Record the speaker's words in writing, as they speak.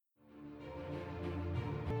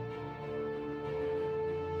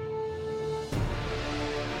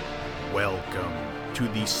Welcome to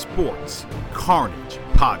the Sports Carnage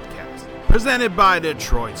Podcast, presented by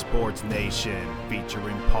Detroit Sports Nation,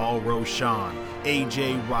 featuring Paul Rochon,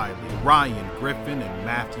 AJ Riley, Ryan Griffin, and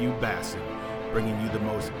Matthew Basson, bringing you the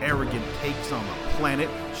most arrogant takes on the planet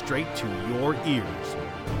straight to your ears.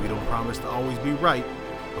 We don't promise to always be right,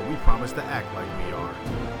 but we promise to act like we are.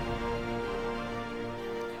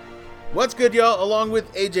 What's good, y'all? Along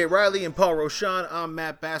with AJ Riley and Paul Rochon, I'm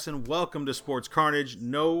Matt Basson. Welcome to Sports Carnage.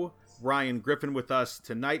 No Ryan Griffin with us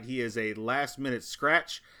tonight. He is a last-minute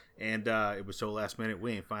scratch, and it was so last minute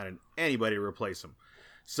we ain't finding anybody to replace him.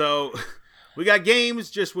 So we got games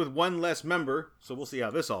just with one less member, so we'll see how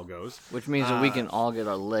this all goes. Which means that we can all get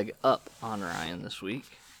our leg up on Ryan this week.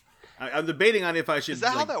 I'm debating on if I should. Is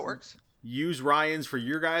that how that works? Use Ryan's for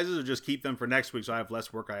your guys' or just keep them for next week so I have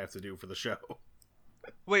less work I have to do for the show.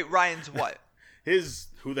 Wait, Ryan's what? His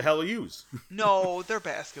who the hell are yous? No, they're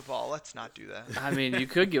basketball. Let's not do that. I mean, you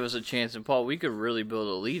could give us a chance, and Paul, we could really build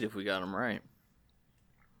a lead if we got him right.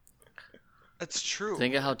 That's true.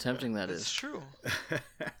 Think of how tempting that That's is. true.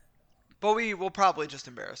 But we will probably just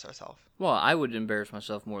embarrass ourselves. Well, I would embarrass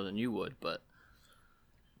myself more than you would, but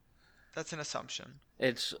That's an assumption.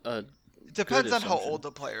 it's a It depends on how assumption. old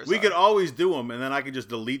the players We are. could always do them, and then I could just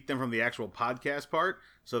delete them from the actual podcast part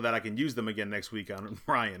so that I can use them again next week on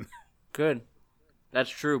Ryan. good. That's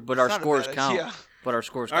true, but It's our not a scores bad count. idea. But our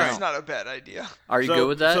scores All right. count. It's not a bad idea. Are you So- good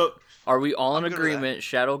with that? so- Are we all in I'm good with agreement?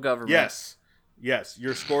 Shadow government. Yes.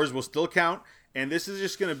 Your scores will still count, and this is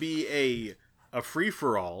just going to be a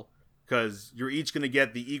free-for-all because you're each going to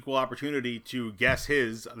get the equal opportunity to guess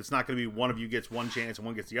his. It's not going to be one of you gets one chance and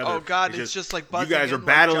one gets the other. Oh, God, it's just like you buzzing guys are in like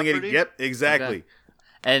battling it. Jeopardy? Yep, exactly. Okay.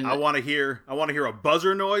 And I want to hear a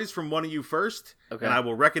buzzer noise from one of you first, Okay. and I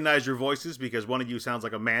will recognize your voices because one of you sounds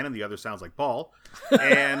like a man and the other sounds like Paul,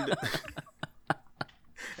 and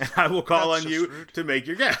and I will call That's on just you rude. to make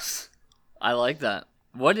your guess. I like that.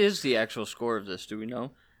 What is the actual score of this? Do we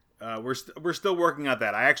know? We're still working on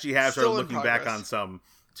that. I actually have started Still in looking back progress. on some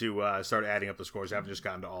to start adding up the scores. I haven't just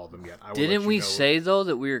gotten to all of them yet. I will let Didn't you we know. say, though,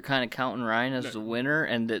 that we were kind of counting Ryan as the winner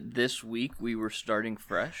and that this week we were starting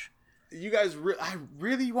fresh? You guys? I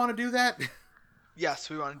really want to do that. Yes,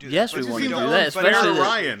 we want to do that. Yes, But we It want to seems do odd, that, but not especially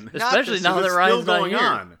Ryan. Especially this now week. that It's Ryan's still not going here.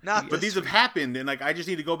 on. Not But this these have week. happened, and I just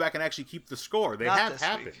need to go back and actually keep the score. They Not have this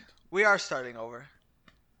happened. week. We are starting over.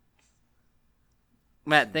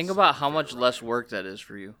 Matt, think about how much less work that is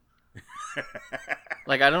for you.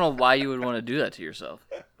 Like, I don't know why you would want to do that to yourself.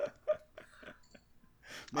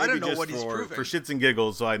 I don't Maybe know just what he's for proving. shits and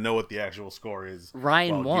giggles, so I know what the actual score is.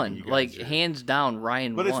 Ryan while won. giving you guys Like, your- hands down,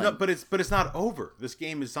 Ryan But won. it's not. But it's not over. This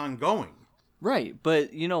game is ongoing. Right,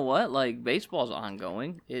 but you know what? Like, baseball's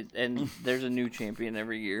ongoing, and there's a new champion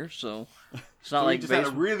every year, so it's not So we like just had a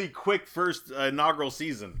baseball. really quick first inaugural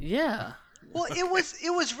season. Yeah. Well, it was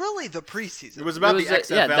really the preseason. It was about It was the XFL's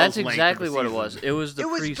yeah, that's length of exactly the what it season. was. It was the It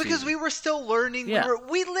was preseason. because we were still learning. Yeah.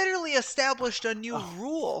 We literally established a new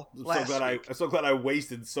rule last week. I'm so glad I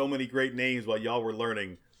wasted so many great names while y'all were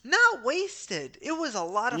learning. Not wasted. It was a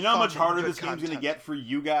lot of You know how fun much and harder good this game's going to content. get for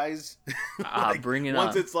you guys? Bring it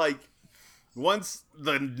once on. it's like, once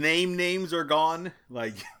the names are gone,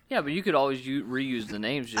 like Yeah, but you could always reuse the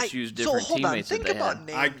names, just use different so hold on. teammates Think that they about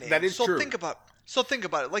had. names. that is so true. Think about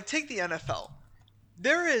it. Like take the NFL.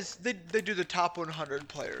 They do the top 100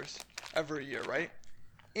 players every year, right?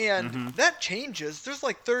 And Mm-hmm. that changes. There's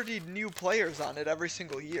like 30 new players on it every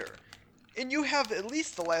single year. And you have at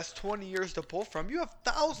least the last 20 years to pull from. You have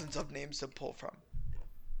thousands of names to pull from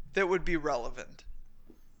that would be relevant.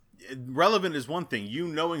 relevant is one thing. You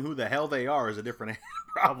knowing who the hell they are is a different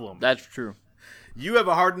problem. That's true. You have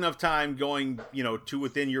a hard enough time going, to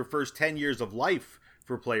within your first 10 years of life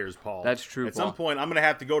for players, Paul. That's true, At Paul. some point, I'm going to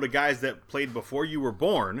have to go to guys that played before you were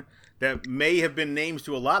born that may have been names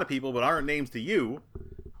to a lot of people but aren't names to you,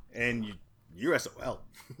 and you're SOL.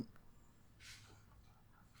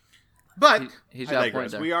 But He's I got a digress.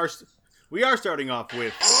 point there. We are starting off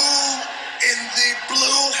with Who in the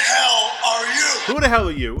blue hell are you? who the hell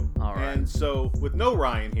are you? All right. And so with no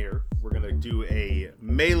Ryan here, we're gonna do a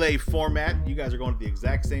melee format. You guys are going at the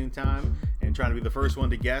exact same time and trying to be the first one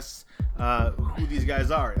to guess who these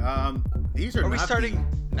guys are. These are Are we not starting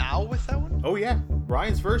now with that one? Oh yeah,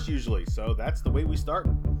 Ryan's first usually, so that's the way we start.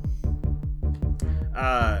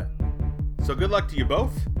 So good luck to you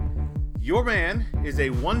both. Your man is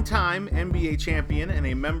a one-time NBA champion and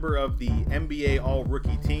a member of the NBA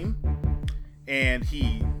All-Rookie team. And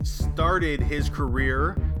he started his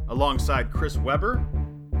career alongside Chris Webber,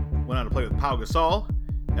 went on to play with Pau Gasol,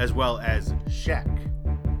 as well as Shaq.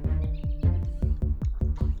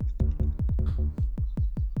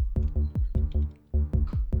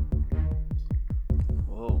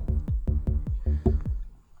 Whoa.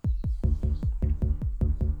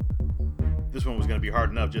 this one was going to be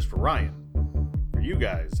hard enough just for Ryan. For you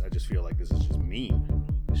guys, I just feel like this is just mean.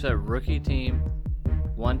 You said rookie team,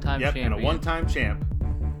 one-time champion. And a one-time champ.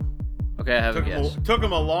 Okay, I have a guess. Took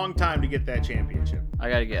him a long time to get that championship.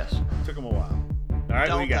 I got a guess. Took him a while. All right,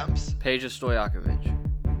 what do you got? Demps. Peja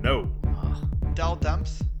Stojakovic. No. Dell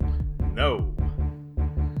Demps. No.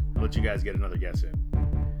 I'll let you guys get another guess in.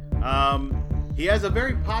 He has a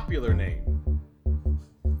very popular name.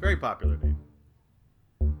 Very popular name.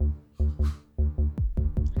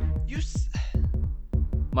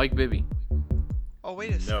 Mike Bibby. Oh,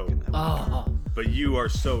 wait a No. second. Oh. But you are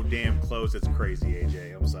so damn close, it's crazy,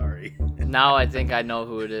 AJ. I'm sorry. Now I think I know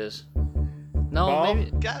who it is. No, Paul?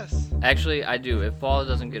 maybe. Guess. Actually, I do. If Paul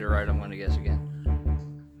doesn't get it right, I'm going to guess again.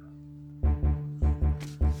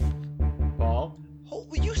 Paul? Oh,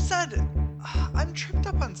 you said. I'm tripped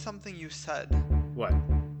up on something you said. What?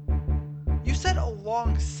 You said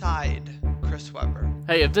alongside Chris Webber.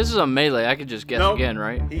 Hey, if this is a melee, I could just guess Nope. again,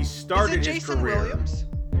 right? He started Is it his Jason career. Williams?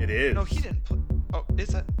 It is. No, he didn't play. Oh,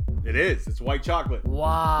 is it? It is. It's white chocolate.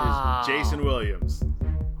 Wow. It's Jason Williams.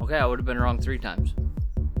 Okay, I would have been wrong 3 times.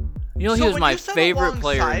 You know, he So was when my you said favorite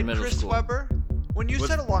player alongside in middle Chris school. Webber, when you What-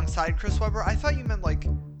 said alongside Chris Webber, I thought you meant like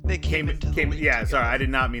they came into the league yeah, sorry, I together. did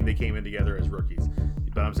not mean they came in together as rookies.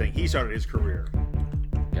 But I'm saying he started his career.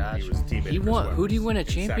 Gosh. He was teammate He of Chris won. Who did he Webber's win a in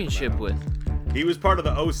championship Sacramento. with? He was part of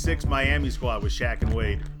the 06 Miami squad with Shaq and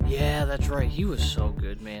Wade. Yeah, that's right. He was so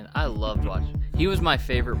good, man. I loved watching. He was my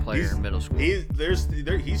favorite player in middle school. He's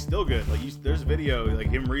still good. Like there's video like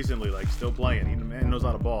him recently, like still playing. He the man knows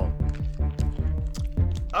how to ball.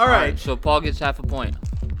 All right, So Paul gets half a point.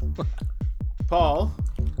 Paul.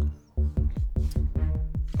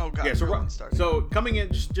 Oh god. Yeah, so Rowan started. so coming in,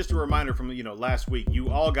 just a reminder from last week, you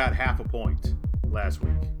all got half a point last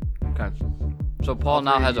week. Okay. So Paul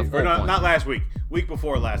now has a full Or point. not last week. Week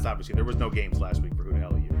before last, obviously there was no games last week for Who the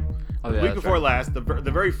Hell Are You. Oh, yeah, Week that's before right. last, the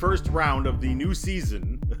very first round of the new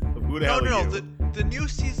season of Who the Hell no, Are You. the new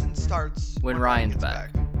season starts When Ryan Ryan's gets back.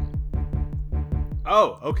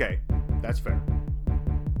 Oh, okay. That's fair.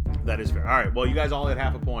 That is fair. All right. Well, you guys all had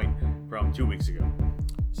half a point from 2 weeks ago.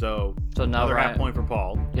 So So now another half Ryan- point for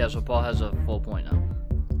Paul. Yeah, so Paul has a full point now.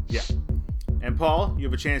 Yeah. And Paul, you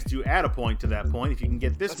have a chance to add a point to that point if you can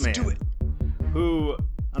get this Let's man, do it. who,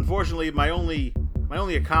 unfortunately, my only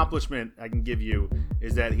accomplishment I can give you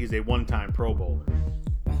is that he's a one-time Pro Bowler.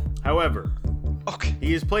 However, Okay.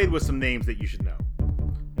 he has played with some names that you should know,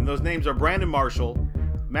 and those names are Brandon Marshall,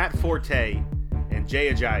 Matt Forte, and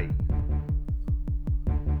Jay Ajayi.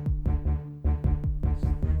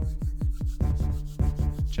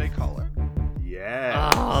 Jay Collar. Yeah.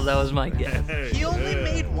 Oh, that was my guess. He only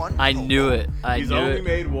made one. I Pro knew Bowl. it. I He's knew only it.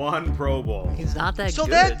 made one Pro Bowl. He's not that So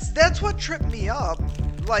good. that's what tripped me up.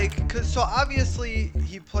 Like, so obviously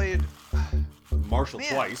he played Marshall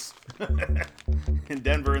Man. twice in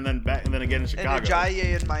Denver, and then back, and then again in Chicago. and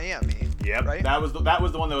Ajayi in Miami. Yep, Right. that was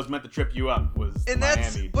the one that was meant to trip you up. Was the And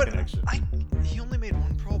that's Miami but connection? he only made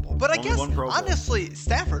one Pro Bowl. But I Only guess one Pro Bowl. honestly,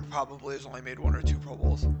 Stafford probably has only made 1 or 2 Pro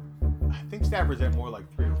Bowls. I think Stafford's at more like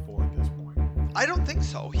 3 or 4 at this point. I don't think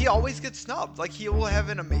so. He always gets snubbed. Like he will have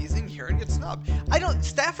an amazing year and get snubbed.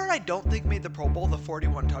 Stafford I don't think made the Pro Bowl the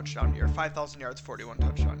 41 touchdown year, 5,000 yards, 41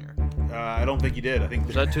 touchdown year. I don't think he did. I think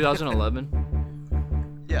Was that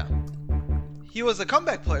 2011? Yeah. He was a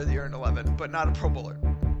comeback player of the year in 11, but not a Pro Bowler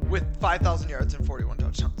with 5,000 yards and 41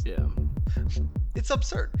 touchdowns. Yeah. It's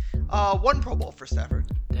absurd. 1 Pro Bowl for Stafford.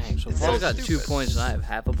 Dang, so It's Paul's so got 2 stupid. points and I have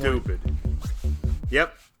half a point. Stupid.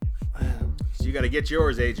 Yep. So you got to get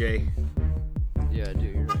yours, AJ. Yeah, dude,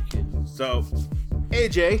 you're not kidding. So,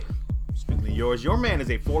 AJ, speaking of yours, your man is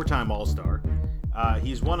a 4-time All-Star.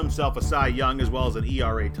 He's won himself a Cy Young as well as an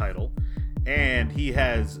ERA title. And he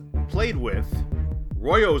has played with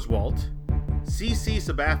Roy Oswalt, CC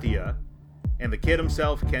Sabathia, and the kid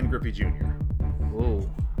himself, Ken Griffey Jr. Whoa.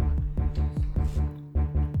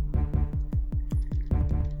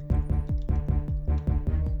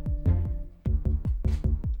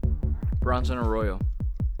 Bronson Arroyo.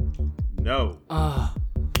 No. Ah.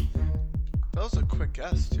 That was a quick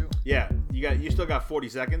guess too. Yeah, you still got 40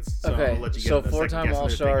 seconds. So Okay, I'll let you get so the second 4-time guess and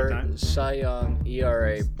just take your All-Star, time. Cy Young,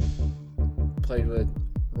 ERA, played with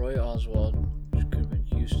Roy Oswald, which could have been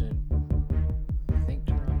Houston, I think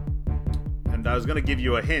Toronto. And I was going to give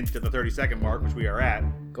you a hint at the 30-second mark, which we are at.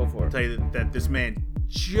 Go for I'll it. tell you that this man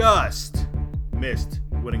just missed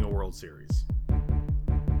winning a World Series.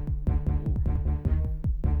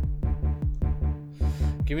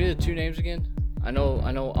 Give me the 2 names again. I know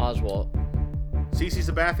Oswald. CC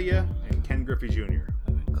Sabathia and Ken Griffey Jr.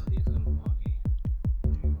 Cleveland, Milwaukee.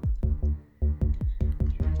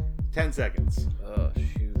 10 seconds. Oh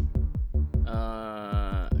shoot.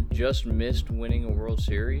 just missed winning a World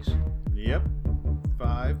Series? Yep.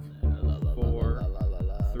 5, 4,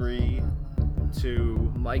 3,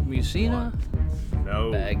 2. Mike Mussina?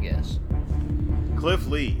 No. Bad guess. Cliff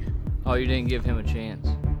Lee. Oh, you didn't give him a chance.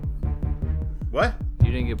 What?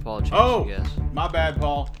 You didn't give Paul a chance to guess. My bad,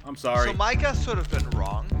 Paul. I'm sorry. So my guess would have been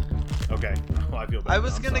wrong. Okay. Well, I feel bad. I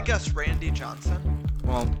was I'm going to sorry. guess Randy Johnson.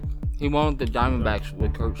 Well, he won with the Diamondbacks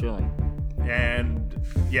with Kurt Schilling. And,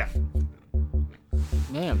 yeah.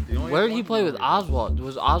 Man, The only where did he one play with really- Oswald?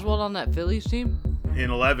 Was Oswald on that Phillies team? In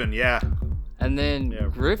 11, yeah. And then Yeah.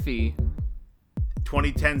 Griffey.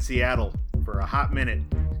 2010 Seattle for a hot minute.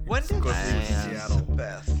 When did Cliff Lee was in Man. Seattle.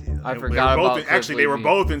 Sabathia? I They forgot were both about in- Actually, they were Cliff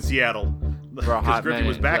both in Seattle. For a hot Griffey minute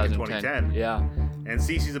was back in 2010. 2010. Yeah, And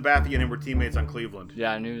CeCe Sabathia and him were teammates on Cleveland.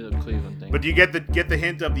 yeah, I knew the Cleveland thing. But do you get the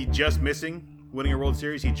hint of the just missing winning a World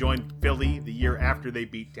Series? He joined Philly the year after they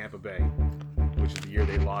beat Tampa Bay, which is the year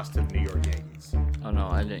they lost to the New York Yankees. Oh no,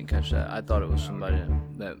 I didn't catch that. I thought it was somebody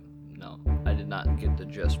that. No, I did not get the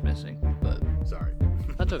just missing, but Sorry.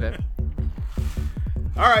 that's okay.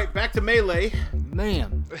 All right, back to Melee.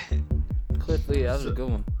 Man, Cliff Lee, that was a good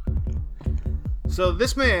one. So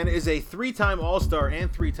this man is a 3-time All-Star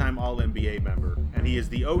and 3-time All-NBA member, and he is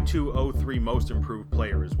the 02-03 Most Improved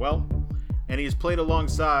Player as well. And he has played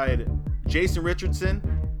alongside Jason Richardson,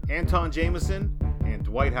 Anton Jameson, and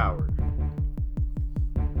Dwight Howard.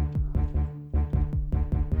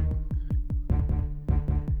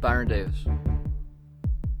 Byron Davis.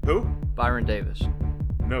 Who? Byron Davis.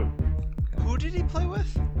 No. Who did he play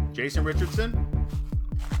with? Jason Richardson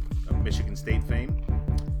of Michigan State fame,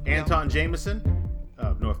 Anton Jameson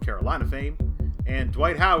of North Carolina fame, and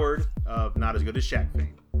Dwight Howard of Not As Good As Shaq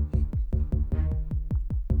fame.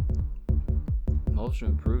 Most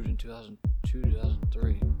improved in 2002,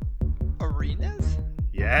 2003. Arenas?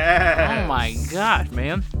 Yes. Oh my gosh,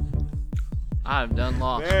 man. I've done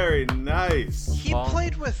lost. Very nice. He Paul.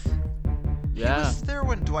 played with. He Yeah. was there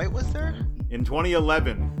when Dwight was there? In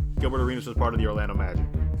 2011, Gilbert Arenas was part of the Orlando Magic.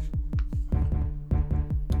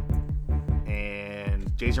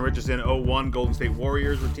 And Jason Richardson, 01 Golden State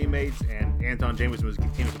Warriors were teammates, and Anton Jameson was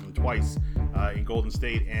teammates with them twice in Golden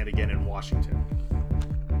State and again in Washington.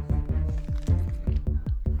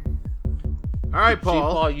 All right, See,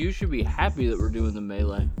 Paul, Paul. you should be happy that we're doing the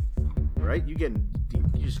melee. Right? You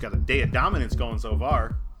just got a day of dominance going so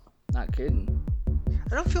far. Not kidding.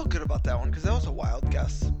 I don't feel good about that one because that was a wild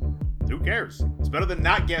guess. Who cares? It's better than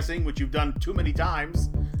not guessing, which you've done too many times.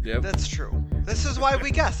 Yep. That's true. This is why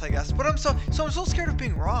we guess, I guess. But I'm so scared of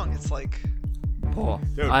being wrong. It's like Paul,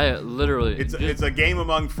 Dude, I literally. It's a game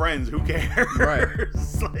among friends. Who cares? Right.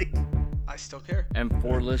 Like, I still care. And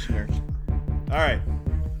 4 listeners. all right.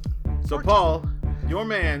 So, Paul, your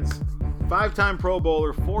man's 5-time Pro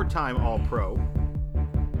Bowler, 4-time All-Pro,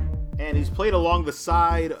 and he's played along the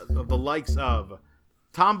side of the likes of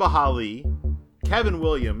Tamba Hali, Kevin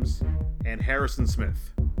Williams, and Harrison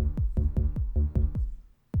Smith.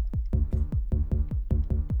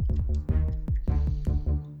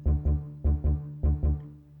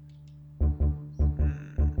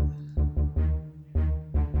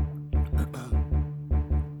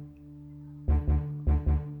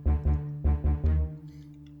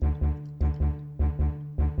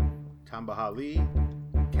 Tamba Hali,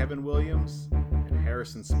 Kevin Williams, and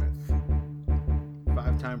Harrison Smith.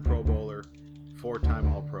 5-time Pro Bowler,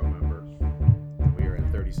 4-time All-Pro member. We are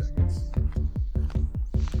at 30 seconds.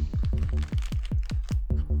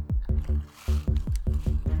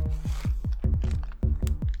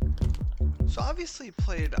 So obviously he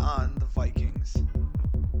played on the Vikings.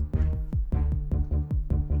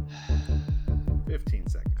 15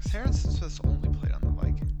 seconds. Because Harrison Smith's only played on the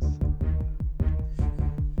Vikings.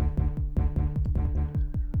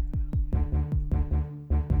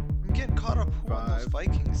 I'm getting caught up who on those 5,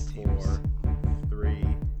 Vikings teams. 4, 3,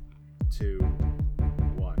 2,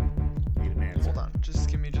 1. Need an answer. Hold on, just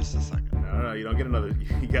give me just a second. No, you don't get another.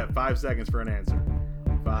 You got 5 seconds for an answer.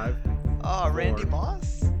 5. Randy 4.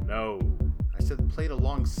 Moss? No. I said played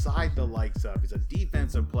alongside the likes of. He's a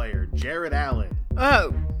defensive player. Jared Allen.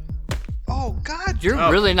 Oh, Oh God! you're Oh.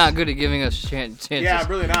 really not good at giving us chances. Yeah, I'm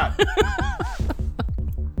really not.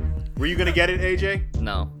 Were you gonna get it, AJ?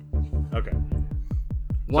 No. Okay.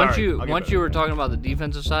 Once Sorry, I'll get once better. you were talking about the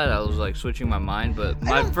defensive side, I was like switching my mind. But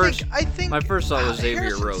I think my first thought was Xavier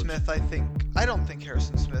Harrison Rhodes. Smith. I don't think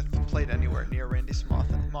Harrison Smith played anywhere near Randy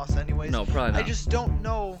Moss, anyways. No, probably not. I just don't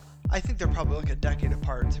know. I think they're probably like a decade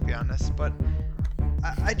apart, to be honest. But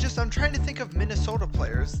I'm trying to think of Minnesota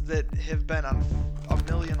players that have been on a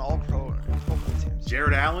million All-Pro football teams.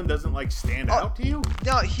 Jared Allen doesn't stand out to you?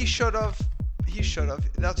 No, he should have. He should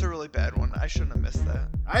have. That's a really bad one. I shouldn't have missed that.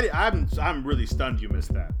 I'm really stunned you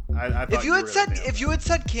missed that. I thought If you had were said gonna nail if that. you had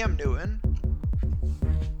said Cam Newton,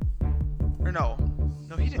 or no,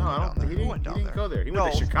 he didn't No, I go don't down there. think Who went down he didn't there? go there. He no,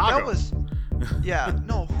 went to Chicago. That was, yeah,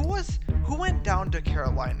 no. Who went down to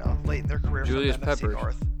Carolina late in their career Julius from the NFC Peppers.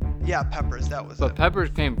 North? Yeah, Peppers. That was But it. Peppers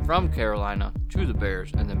came from Carolina to the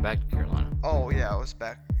Bears and then back to Carolina. Oh yeah, it was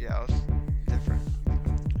back. Yeah, it was different.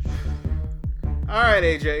 All right,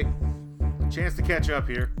 AJ. Chance to catch up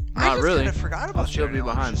here. I Not just really. kind of forgot about I'll still Jerry be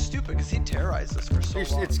Allen, behind. which is stupid because he terrorized us for so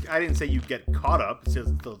long. I didn't say you get caught up. It's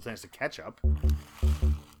still a chance to catch up.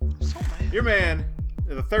 So mad. Your man,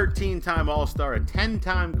 the 13-time All-Star, a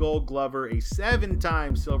 10-time Gold Glover, a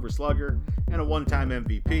 7-time Silver Slugger, and a 1-time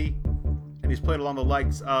MVP. And he's played along the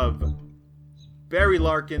likes of Barry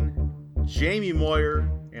Larkin, Jamie Moyer,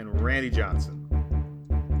 and Randy Johnson.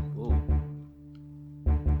 Ooh.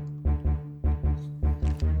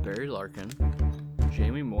 Barry Larkin,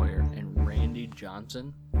 Jamie Moyer, and Randy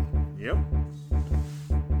Johnson. Yep.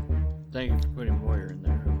 Thank you for putting Moyer in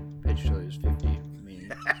there, who pitched till he was 50. I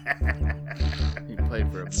mean, he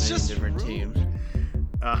played for a It's million just different rude. teams.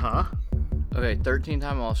 Uh-huh. Okay,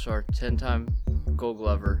 13-time All-Star, 10-time Gold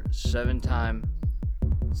Glover, 7-time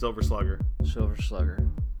Silver Slugger, Silver Slugger.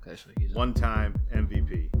 Okay, so he's 1-time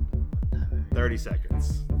MVP. 30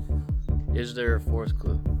 seconds. Is there a fourth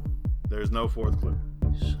clue? There's no fourth clue.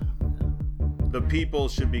 Son of a gun. The people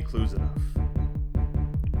should be clues enough.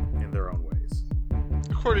 In their own ways.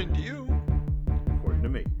 According to you. According to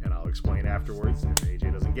me. And I'll explain afterwards if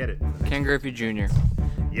AJ doesn't get it. Ken Griffey Jr.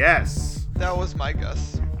 Yes. That was my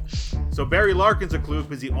guess. So Barry Larkin's a clue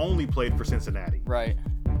because he only played for Cincinnati. Right.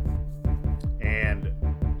 And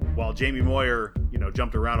while Jamie Moyer,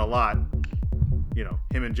 jumped around a lot,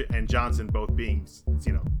 him and Johnson both being,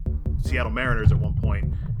 Seattle Mariners at one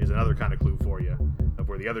point is another kind of clue for you of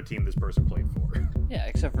where the other team this person played for. Yeah,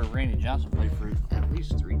 except for Randy Johnson played for at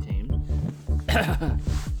least 3 teams.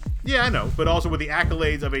 Yeah, I know, but also with the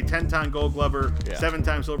accolades of a 10-time Gold Glover, Yeah.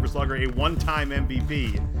 7-time Silver Slugger, a 1-time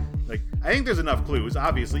MVP. I think there's enough clues.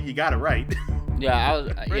 Obviously, you got it right.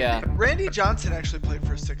 Yeah, Randy Johnson actually played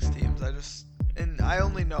for 6 teams. I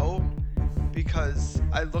only know because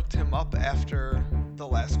I looked him up after the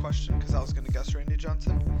last question because I was going to guess Randy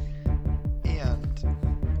Johnson. And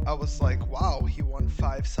I was like, wow, he won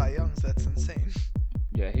 5 Cy Youngs. That's insane.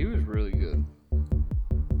 Yeah, he was really good.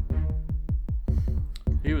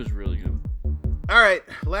 He was really good. All right,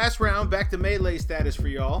 last round, back to melee status for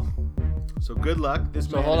y'all. So good luck. This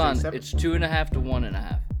So man hold is on, a seven- it's 2.5 to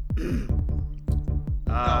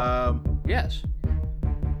 1.5. Yes.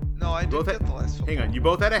 No, I Both didn't get the last one. hang on, you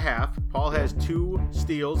both had a half. Paul has 2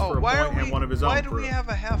 steals Oh, for a why point are we? and one of his own. Why do for we a- have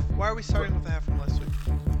a half? Why are we starting with a half from last week?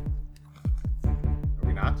 Are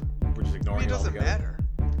we not? We're just I ignoring mean, it it doesn't altogether. matter.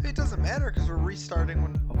 It doesn't matter because we're restarting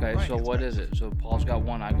when. Okay, Ryan so gets what back. is it? So Paul's got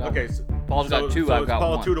 1, I got Okay, 1. so, Paul's got 2, so I've it's got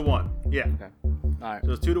Paul 1. 2 to 1. Yeah. Okay. All right.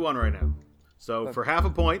 So it's 2 to 1 right now. So for half a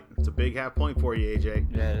point, it's a big half point for you, AJ.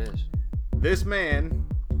 Yeah, it is. This man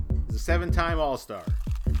is a 7-time All-Star,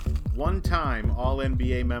 1-time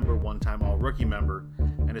All-NBA member, 1-time All-Rookie member,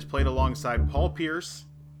 and has played alongside Paul Pierce,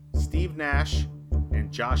 Steve Nash,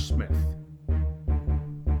 and Josh Smith.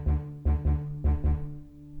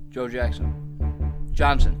 Joe Jackson.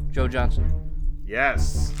 Joe Johnson.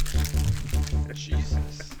 Yes,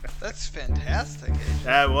 Jesus, that's fantastic. AJ.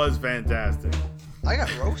 that was fantastic. I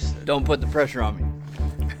got roasted. Don't put the pressure on me.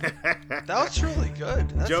 That was really good.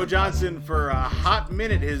 That's Joe impressive. Johnson, for a hot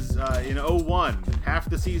minute, in 01, half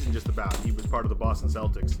the season just about, he was part of the Boston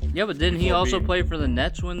Celtics. Yeah, but didn't he Before also being- play for the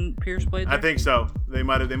Nets when Pierce played there? I think so. They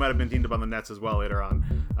might have been teamed up on the Nets as well later on.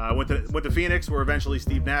 Went to Phoenix, where eventually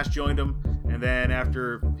Steve Nash joined him, and then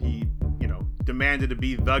after he demanded to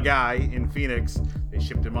be the guy in Phoenix, they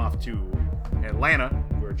shipped him off to Atlanta,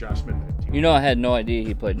 where Josh Smith had teamed. I had no idea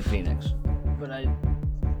he played in Phoenix. But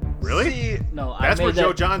Really? See, No, That's I where made that,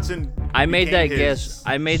 Joe Johnson. I made that became guess. his-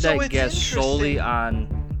 I made So that it's guess solely interesting.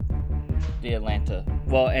 on the Atlanta.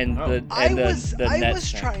 Well, and Oh. the I and the, was the I Nets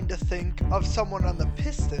was thing. trying to think of someone on the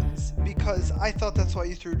Pistons because I thought that's why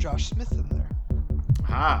you threw Josh Smith in there.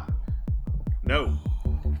 Ah, no,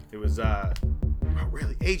 it was. Oh,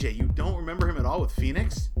 really, AJ? You don't remember him at all with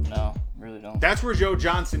Phoenix? No, really don't. That's where Joe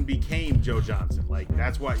Johnson became Joe Johnson.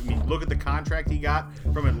 That's why. Look at the contract he got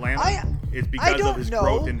from Atlanta. It's I because don't of his know,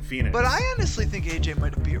 growth in Phoenix. but I honestly think AJ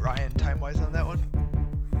might have beat Ryan time-wise on that one.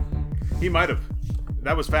 He might have.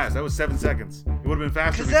 That was fast. That was 7 seconds. It would have been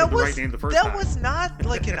faster if Because he said that the was right name the first that time. was not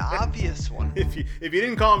like an obvious one. If you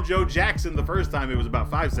didn't call him Joe Jackson the first time, it was about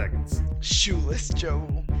 5 seconds. Shoeless Joe.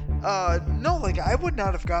 No, I would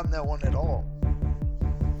not have gotten that one at all.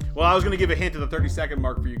 Well, I was going to give a hint at the 30-second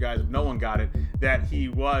mark for you guys if no one got it, that he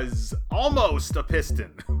was almost a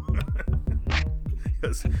Piston.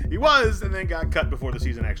 Because he was, and then got cut before the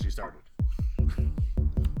season actually started.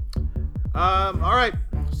 All right,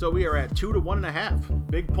 so we are at 2 to 1.5.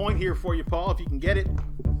 Big point here for you, Paul, if you can get it,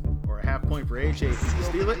 or a half point for AJ if you can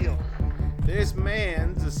steal it. This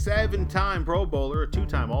man's a 7-time Pro Bowler, a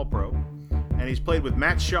 2-time All-Pro, and he's played with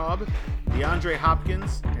Matt Schaub, DeAndre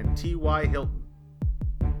Hopkins, and T.Y. Hilton.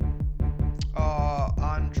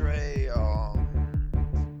 Andre. Oh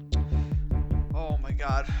my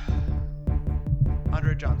God.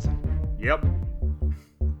 Andre Johnson. Yep.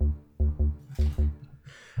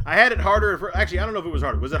 I had it harder. Actually, I don't know if it was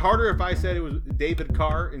harder. Was it harder if I said it was David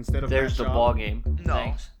Carr instead of There's Matt the Schaub? ball game. No.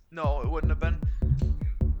 Thanks. No, it wouldn't have been.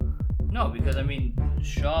 No, because I mean, did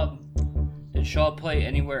Schaub play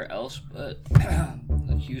anywhere else but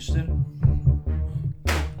Houston?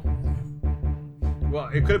 Well,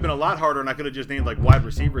 it could have been a lot harder, and I could have just named like wide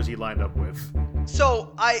receivers he lined up with.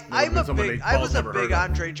 So I was a Paul's never heard big of.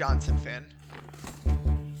 Andre Johnson fan.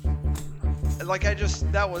 Like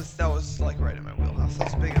that was like right in my wheelhouse. I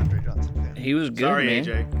was a big Andre Johnson fan. He was good, Sorry, man.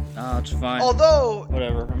 AJ. No, it's fine. Although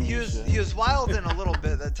Whatever. I'm he used to it. was wild in a little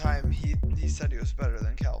bit that time. He said he was better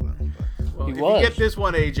than Calvin. But. Well, He if was. you get this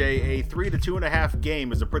one, AJ, a 3 to 2.5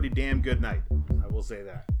 game is a pretty damn good night. I will say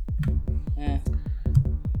that.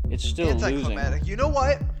 It's still losing. Anticlimactic. You know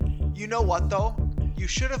what? You know what though? You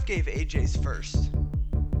should have gave AJ's first.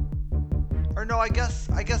 Or no, I guess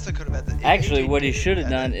I could have had the. Actually, AJ what he did should have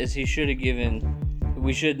had done it. is he should have given.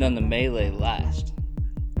 We should have done the melee last.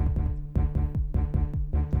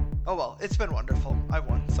 Oh well, it's been wonderful. I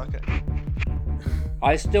won. Suck it.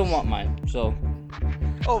 I still want mine. So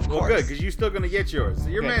Oh, of Well, course. good, because you're still going to get yours. So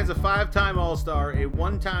your Okay. man's a 5-time All-Star, a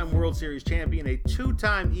 1-time World Series champion, a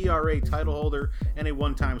 2-time ERA title holder, and a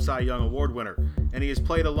 1-time Cy Young Award winner. And he has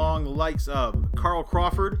played along the likes of Carl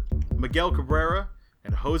Crawford, Miguel Cabrera,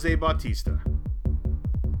 and Jose Bautista.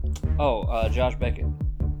 Josh Beckett.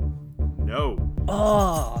 No.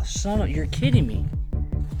 Oh, you're kidding me.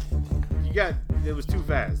 It was too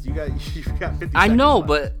fast. You got 50 I seconds know, left.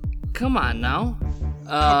 but come on now.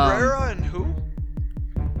 Cabrera and who?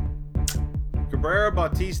 Cabrera,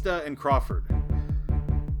 Bautista, and Crawford.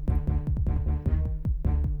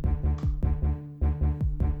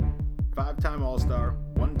 Five-time All-Star,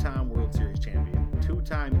 1-time World Series champion,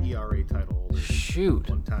 2-time ERA title holder, Shoot.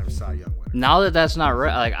 1-time Cy Young winner. Now that's not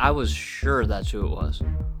right. Like I was sure that's who it was.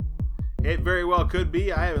 It very well could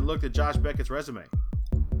be. I haven't looked at Josh Beckett's resume.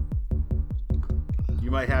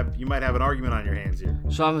 You might have an argument on your hands here.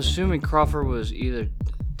 So I'm assuming Crawford was either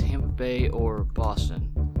Tampa Bay or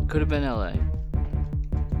Boston. Could have been LA.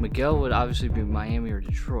 Miguel would obviously be Miami or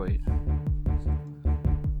Detroit.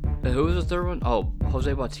 And who was the third one? Oh,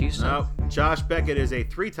 Jose Bautista. No, Josh Beckett is a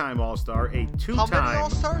 3-time All-Star, a How many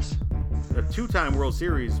All-Stars? 2-time World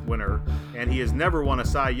Series winner, and he has never won a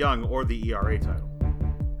Cy Young or the ERA title.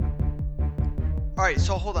 All right,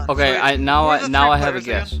 so hold on. Okay, So I who are the three have a players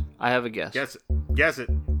guess. again? I have a guess. Guess it.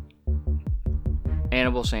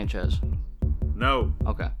 Anibal Sanchez. No.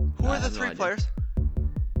 Okay. Who I are the have no three idea. players?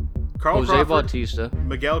 Carl Jose Crawford, Bautista.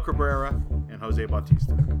 Miguel Cabrera, and Jose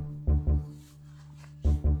Bautista.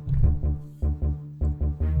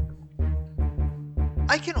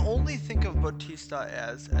 I can only think of Bautista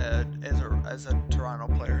as a Toronto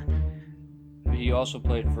player. He also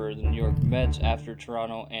played for the New York Mets after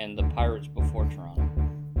Toronto and the Pirates before Toronto.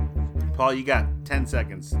 Paul, you got 10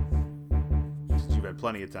 seconds. You've had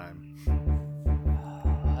plenty of time.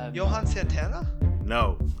 Johan Santana?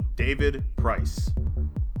 No. David Price.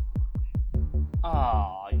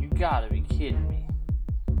 Oh, you gotta be kidding me.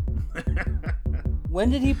 When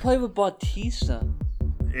did he play with Bautista?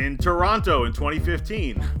 In Toronto in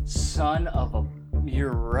 2015, Son of a...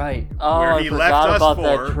 You're right. Oh, where I he left forgot us about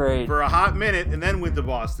that trade. for a hot minute and then went to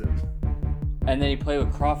Boston. And then he played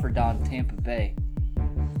with Crawford down in Tampa Bay.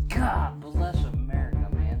 God bless America,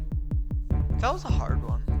 man. That was a hard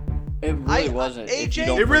one. It really wasn't. If AJ you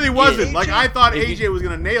don't It really forget- wasn't. Like, I thought If you- AJ was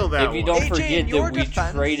going to nail that If you one. don't AJ, forget in your that we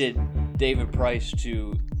defense- traded David Price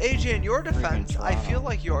to... AJ, in your defense, I Toronto. feel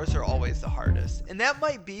like yours are always the hardest. And that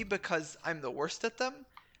might be because I'm the worst at them,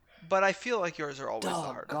 but I feel like yours are always the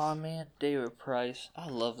hardest. Doggone, man. David Price. I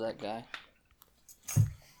love that guy.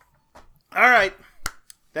 All right.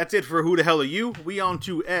 That's it for Who the Hell Are You? We on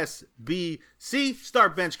to SBC,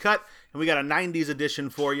 Start Bench Cut, and we got a 90s edition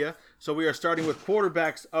for you. So we are starting with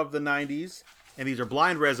quarterbacks of the 90s, and these are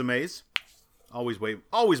blind resumes. Always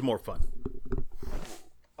more fun.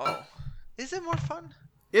 Oh. Is it more fun?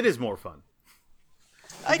 It is more fun.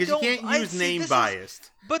 Because you can't use name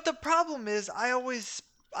biased. But the problem is,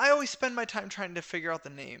 I always spend my time trying to figure out the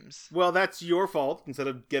names. Well, that's your fault instead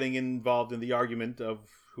of getting involved in the argument of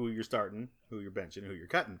who you're starting, who you're benching, who you're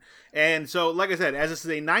cutting. And so, like I said, as this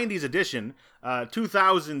is a 90s edition,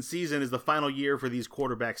 2000 season is the final year for these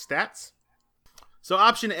quarterback stats. So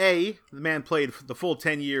option A, the man played the full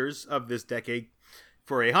 10 years of this decade.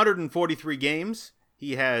 For 143 games,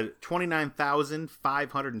 he had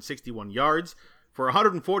 29,561 yards. For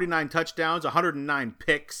 149 touchdowns, 109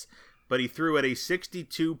 picks, but he threw at a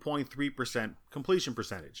 62.3% completion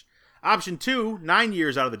percentage. Option 2, 9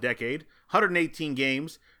 years out of the decade, 118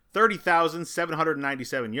 games,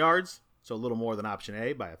 30,797 yards, so a little more than option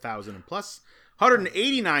A by 1,000 and plus.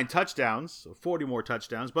 189 touchdowns, so 40 more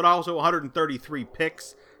touchdowns, but also 133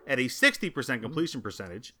 picks at a 60% completion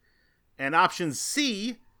percentage. And option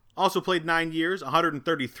C also played 9 years,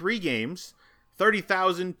 133 games,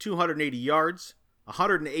 30,280 yards,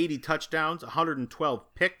 180 touchdowns,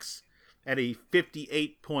 112 picks at a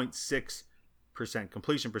 58.6%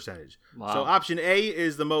 completion percentage. Wow. So option A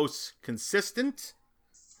is the most consistent,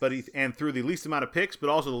 and threw the least amount of picks, but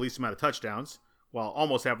also the least amount of touchdowns, while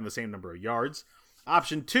almost having the same number of yards.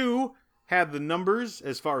 Option 2 had the numbers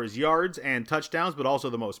as far as yards and touchdowns, but also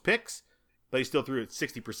the most picks, but he still threw at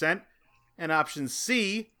 60%. And option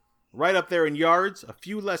C, right up there in yards, a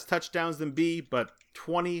few less touchdowns than B, but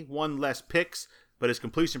 21 less picks, but his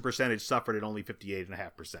completion percentage suffered at only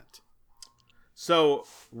 58.5%. So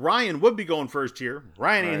Ryan would be going first here.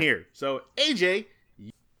 Ryan ain't here. So AJ,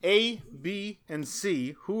 A, B, and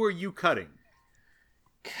C, who are you cutting?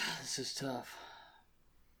 God, this is tough.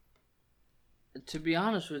 To be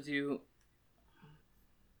honest with you,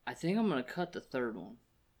 I think I'm going to cut the third one.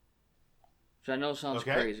 Which I know sounds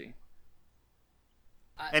crazy.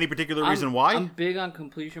 Any particular reason why? I'm big on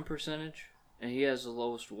completion percentage, and he has the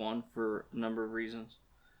lowest one for a number of reasons.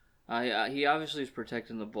 He obviously is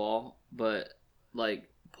protecting the ball, but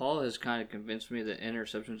Paul has kind of convinced me that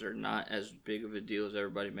interceptions are not as big of a deal as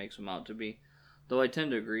everybody makes them out to be. Though I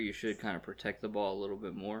tend to agree you should kind of protect the ball a little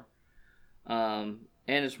bit more.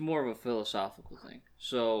 And it's more of a philosophical thing.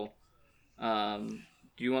 So, do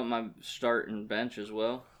you want my start and bench as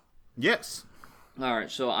well? Yes. All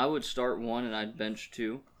right, so I would start 1 and I'd bench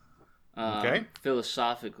 2. Okay.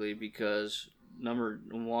 Philosophically, because number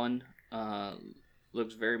 1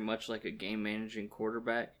 looks very much like a game-managing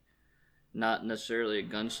quarterback, not necessarily a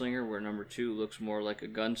gunslinger, where number 2 looks more like a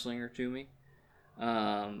gunslinger to me.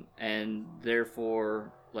 And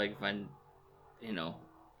therefore, if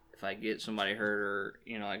I get somebody hurt or,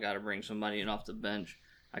 I got to bring somebody in off the bench,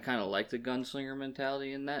 I kind of like the gunslinger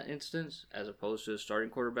mentality in that instance, as opposed to a starting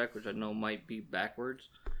quarterback, which I know might be backwards.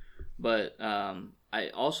 But I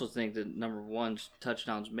also think that number 1's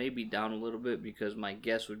touchdowns may be down a little bit, because my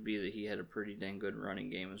guess would be that he had a pretty dang good running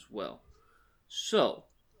game as well. So,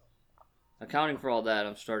 accounting for all that,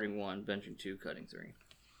 I'm starting 1, benching 2, cutting 3.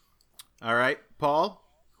 All right, Paul,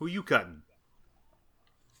 who you cutting?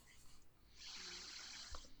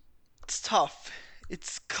 It's tough.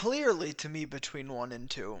 It's clearly, to me, between 1 and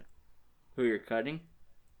 2. Who you're cutting?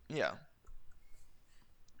 Yeah.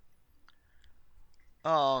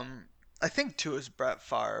 I think 2 is Brett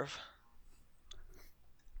Favre.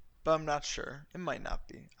 But I'm not sure. It might not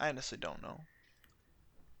be. I honestly don't know.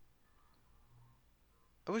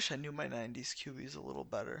 I wish I knew my 90s QBs a little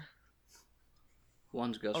better.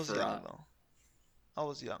 1's Gus I was Frerotte. young, though. I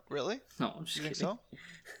was young. Really? No, I'm just You kidding. think so?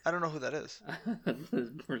 I don't know who that is.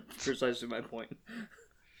 That's precisely my point.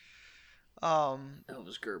 That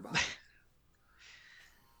was Gerbach.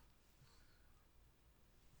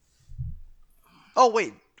 Oh,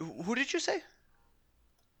 wait. Who did you say?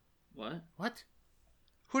 What? What?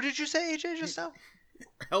 Who did you say, AJ, just now?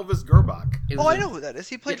 Elvis Gerbach. Oh, I know who that is.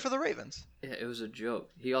 He played for the Ravens. Yeah, it was a joke.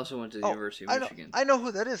 He also went to the University of Michigan. I know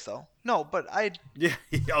who that is, though. No, but Yeah,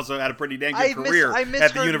 he also had a pretty dang good career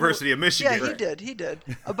at the University of Michigan. Yeah, he did.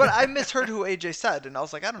 But I misheard who AJ said, and I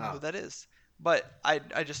was like, I don't know who that is. But I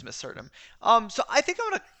just misheard him. So I think I'm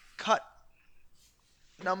going to cut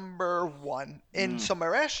number 1. And so my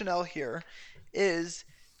rationale here is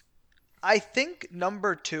I think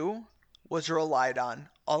number 2 was relied on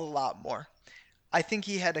a lot more. I think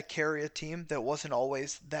he had to carry a team that wasn't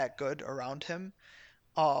always that good around him.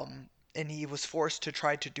 And he was forced to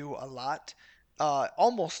try to do a lot.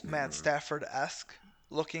 Almost Matt Stafford-esque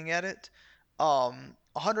looking at it.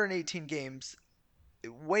 118 games,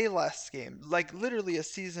 way less games. Like literally a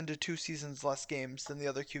season to 2 seasons less games than the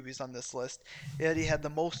other QBs on this list. Yet he had the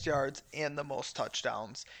most yards and the most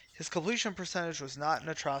touchdowns. His completion percentage was not an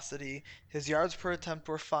atrocity. His yards per attempt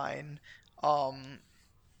were fine.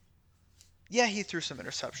 Yeah, he threw some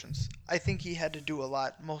interceptions. I think he had to do a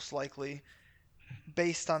lot, most likely,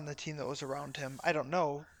 based on the team that was around him. I don't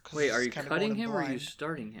know. 'Cause Wait, this are is you kinda cutting going in him or are you blind.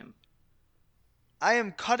 starting him? I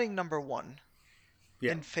am cutting number 1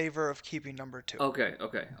 Yeah. in favor of keeping number 2. Okay.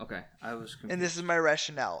 I was confused. And this is my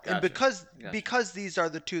rationale. And Gotcha. because these are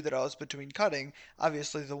the two that I was between cutting,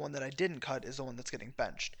 obviously the one that I didn't cut is the one that's getting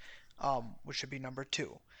benched, which should be number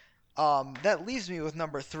 2. That leaves me with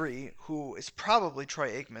number 3, who is probably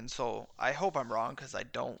Troy Aikman. So I hope I'm wrong because I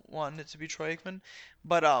don't want it to be Troy Aikman.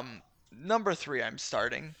 But number 3, I'm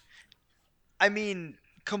starting. I mean,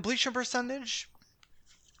 completion percentage,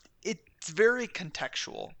 it's very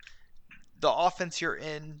contextual. The offense you're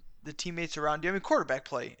in, the teammates around you. I mean, quarterback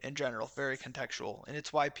play in general, very contextual, and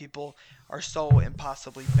it's why people are so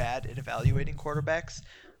impossibly bad at evaluating quarterbacks,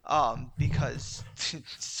 because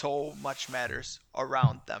so much matters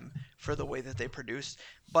around them for the way that they produce.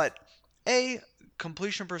 But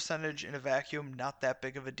completion percentage in a vacuum, not that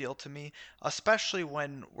big of a deal to me, especially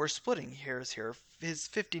when we're splitting hairs here. His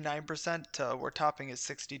 59% we're topping his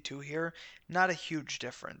 62 here. Not a huge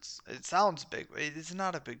difference. It sounds big, but it's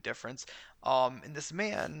not a big difference. And this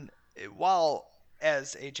man, while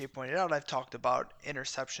as AJ pointed out, I've talked about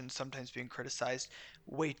interceptions sometimes being criticized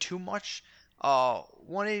way too much.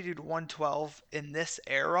 180 to 112 in this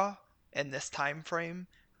era, in this time frame,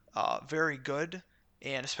 very good.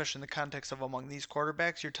 And especially in the context of among these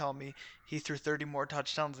quarterbacks, you're telling me he threw 30 more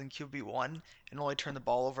touchdowns than QB1 and only turned the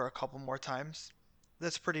ball over a couple more times?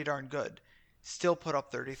 That's pretty darn good. Still put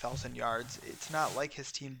up 30,000 yards. It's not like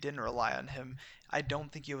his team didn't rely on him. I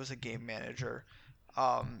don't think he was a game manager.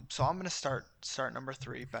 So I'm going to start number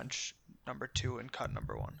 3, bench number 2, and cut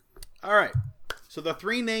number 1. All right. So the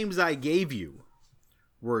 3 names I gave you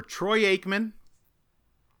were Troy Aikman,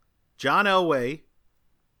 John Elway,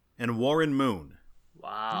 and Warren Moon.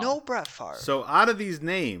 Wow. No Brett Favre. So out of these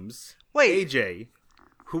names, Wait. AJ,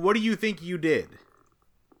 what do you think you did?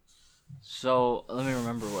 So let me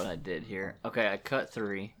remember what I did here. Okay, I cut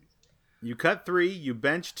 3. You cut 3, you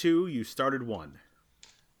benched 2, you started 1.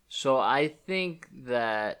 So I think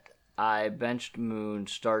that I benched Moon,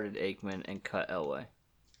 started Aikman, and cut Elway.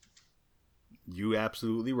 You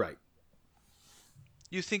absolutely right.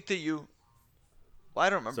 You think that you... Well, I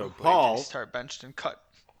don't remember So, who Paul- AJ start benched and cut.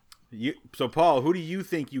 So Paul, who do you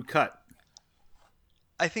think you cut?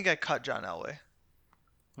 I think I cut John Elway.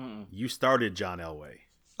 You started John Elway.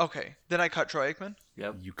 Okay, then I cut Troy Aikman.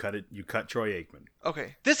 Yep. You cut Troy Aikman.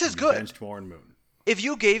 Okay, this is You good. benched Warren Moon. If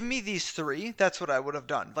you gave me these 3, that's what I would have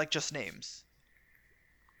done, like just names.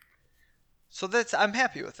 So I'm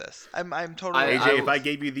happy with this. I'm totally. AJ, if I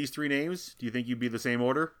gave you these 3 names, do you think you'd be the same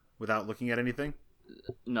order without looking at anything?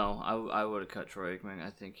 No, I would have cut Troy Aikman. I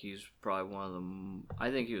think he's probably one of them. I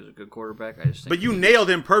think he was a good quarterback. I just think. But you nailed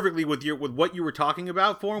him perfectly with what you were talking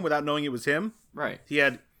about for him without knowing it was him. Right. He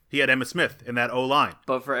had Emmitt Smith in that O-line.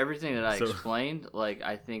 But for everything that I So- explained, like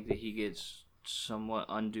I think that he gets somewhat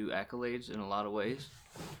undue accolades in a lot of ways.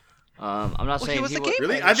 I'm not saying he was the game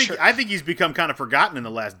Really, manager. I think he's become kind of forgotten in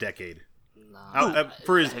the last decade.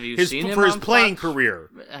 For his Have you his seen him for his on playing Fox? career.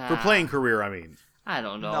 For playing career, I mean. I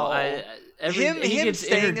don't know. No. He Him gets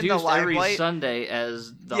staying in the introduced every limelight- Sunday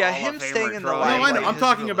as the Yeah, Hall him of Famer staying in the Troy No, I limelight know. Aikman. I'm is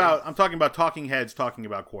talking really- about talking heads talking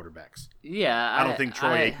about quarterbacks. Yeah, I don't think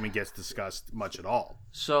Troy Aikman gets discussed much at all.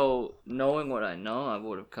 So, knowing what I know, I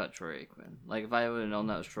would have cut Troy Aikman. Like, if I would have known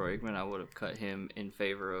that was Troy Aikman, I would have cut him in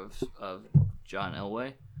favor of John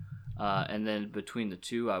Elway. And then between the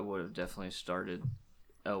two, I would have definitely started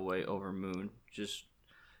Elway over Moon.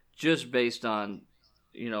 Just based on,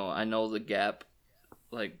 I know the gap.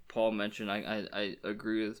 Like Paul mentioned, I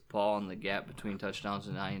agree with Paul on the gap between touchdowns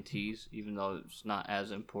and INTs, even though it's not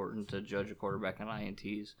as important to judge a quarterback on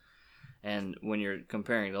INTs. And when you're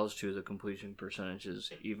comparing those two, the completion percentage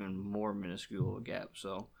is even more minuscule a gap.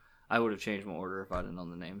 So I would have changed my order if I'd have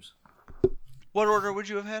known the names. What order would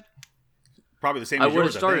you have had? Probably the same I as would have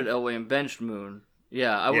yours, started I think. Elway and benched Moon.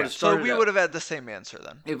 Yeah, I would Yeah. have So started. we would have had the same answer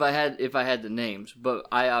then. if I had the names, but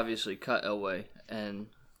I obviously cut Elway and.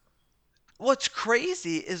 What's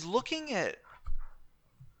crazy is looking at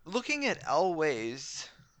Elway's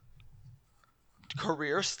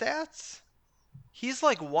career stats. He's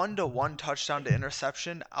like 1-to-1 touchdown to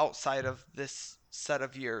interception outside of this set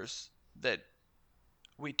of years that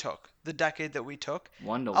we took, the decade that we took.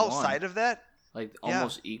 1-to-1. Outside of that, Like Yeah.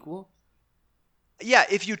 almost equal. yeah.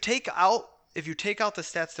 If you take out the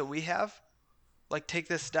stats that we have, like take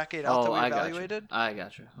this decade out that we I evaluated, got you. I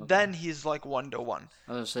got you. Okay. then he's like 1-to-1.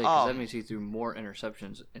 I was gonna say because that um, means he threw more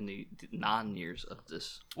interceptions in the non-years of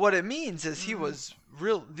this. What it means is he was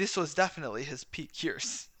real. This was definitely his peak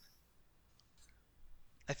years.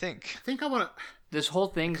 I think. I think I want This whole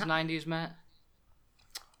thing's 90s, Matt.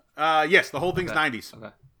 to. Yes, the whole thing's Okay. 90s.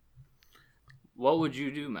 Okay. What would you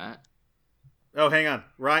do, Matt? Oh, hang on.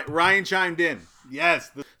 Ryan chimed in. Yes.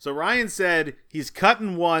 So Ryan said he's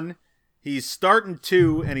cutting 1, he's starting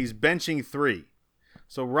 2, and he's benching 3.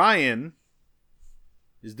 So Ryan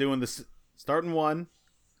is doing the starting 1.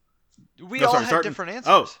 We all had different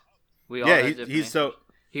answers. Oh, We all yeah. had different answers.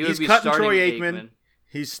 He would he's be cutting starting Troy Aikman.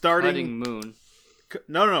 He's starting cutting Moon.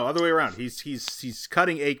 No, other way around. He's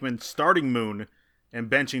cutting Aikman, starting Moon, and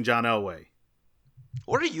benching John Elway.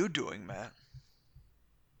 What are you doing, Matt?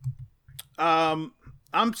 I'm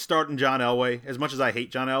starting John Elway. As much as I hate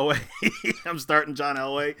John Elway, I'm starting John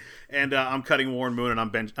Elway, and I'm cutting Warren Moon, and I'm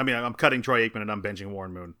cutting Troy Aikman, and I'm benching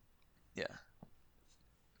Warren Moon. Yeah.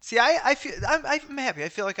 See, I feel I'm happy. I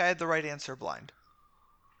feel like I had the right answer blind.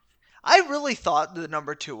 I really thought the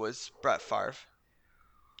number 2 was Brett Favre.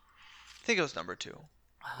 I think it was number 2.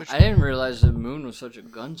 I didn't realize that Moon was such a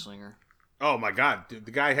gunslinger. Oh my God, dude,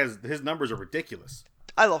 the guy his numbers are ridiculous.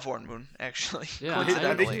 I love Warren Moon, actually. Yeah,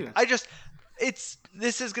 coincidentally. I do.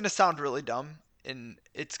 This is gonna sound really dumb, and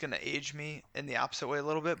it's gonna age me in the opposite way a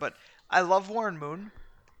little bit, but I love Warren Moon,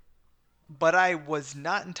 but I was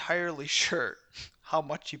not entirely sure how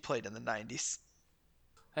much he played in the 90s.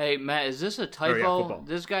 Hey, Matt, is this a typo?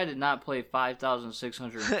 This guy did not play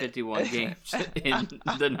 5,651 games in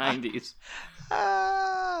the 90s.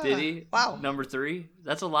 Did he? Wow. Number 3?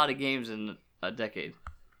 That's a lot of games in a decade.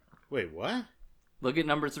 Wait, what? Look at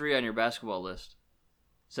number 3 on your basketball list.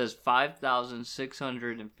 It says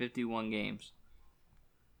 5,651 games.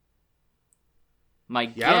 My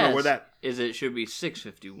guess I don't know where that is it should be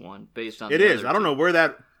 651 based on it the is. other I don't two. know where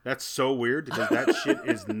that's so weird because that shit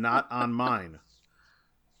is not on mine.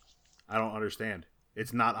 I don't understand.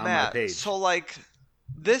 It's not on Matt, my page. so like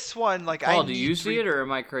this one, like Paul, do you see it or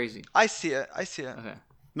am I crazy? I see it. Okay.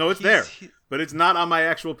 No, it's there, but it's not on my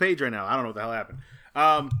actual page right now. I don't know what the hell happened.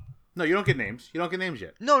 No, you don't get names. You don't get names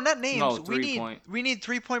yet. No, not names. No, we need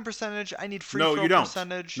 3-point percentage. I need free No, throw you don't.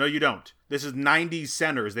 percentage. No, you don't. This is 90s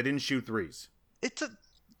centers. They didn't shoot threes. It's a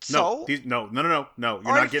No, so. no. You're All not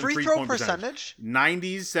right, getting free 3-point throw percentage. percentage.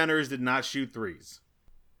 90s centers did not shoot threes.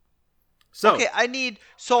 So Okay, I need.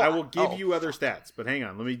 So I will give you other stats, but hang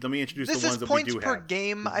on. Let me introduce This the is ones that we points do per have.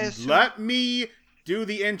 game. I assume Let me do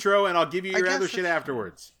the intro, and I'll give you I your guess other shit it's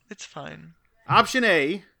afterwards. it's fine. Option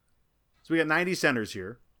A. So we got 90 centers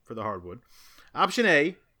here for the hardwood. Option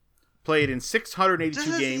A played in 682 This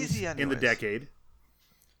is games easy in the anyways. decade.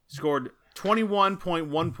 Scored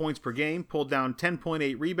 21.1 points per game, pulled down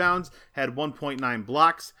 10.8 rebounds, had 1.9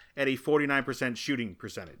 blocks at a 49% shooting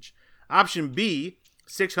percentage. Option B,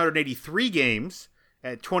 683 games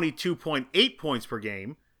at 22.8 points per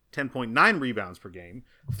game, 10.9 rebounds per game,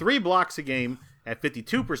 3 blocks a game at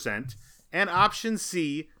 52%, and option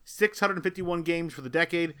C, 651 games for the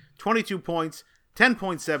decade, 22 points,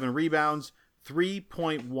 10.7 rebounds,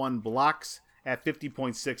 3.1 blocks at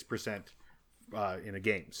 50.6% in a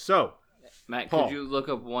game. So, Matt, Paul. could you look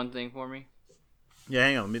up one thing for me? yeah,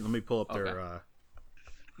 hang on. Let me pull up Okay. their.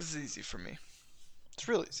 This is easy for me. It's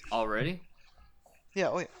really easy. Already? Yeah.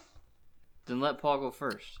 Oh yeah. Then let Paul go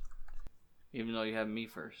first. Even though you have me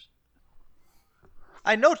first.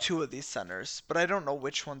 I know 2 of these centers, but I don't know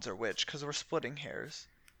which ones are which because we're splitting hairs.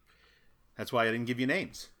 That's why I didn't give you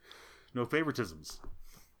names. No favoritisms.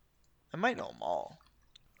 I might know them all,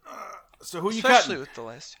 So who you especially cutting? with the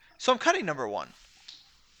list. So I'm cutting number 1.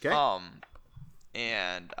 Okay.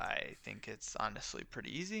 And I think it's honestly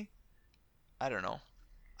pretty easy. I don't know.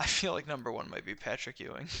 I feel like number 1 might be Patrick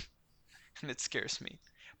Ewing, and it scares me.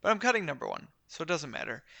 But I'm cutting number 1, so it doesn't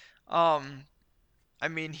matter. I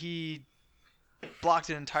mean, he blocked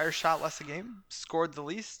an entire shot less a game, scored the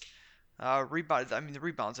least. Rebounds. I mean, the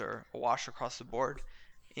rebounds are a wash across the board,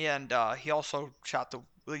 and he also shot the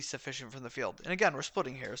least efficient from the field. And again, we're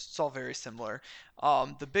splitting hairs. It's all very similar.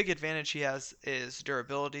 The big advantage he has is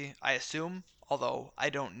durability, I assume, although I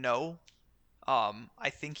don't know. I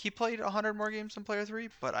think he played 100 more games than player 3,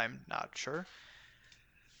 but I'm not sure.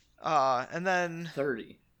 And then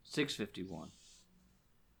 30. 651.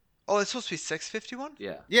 oh, it's supposed to be 651.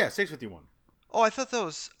 Yeah. Yeah, 651. Oh, I thought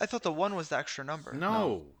the 1 was the extra number.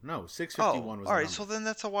 No, 651 was. all the right. number. So then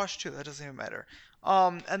that's a wash too. That doesn't even matter.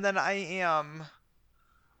 And then I am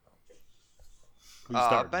Who you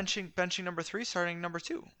starting? benching number 3, starting number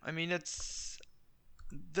 2. I mean, it's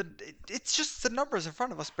just the numbers in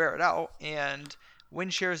front of us bear it out, and win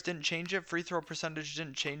shares didn't change it. Free throw percentage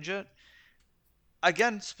didn't change it.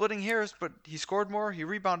 Again, splitting hairs, but he scored more, he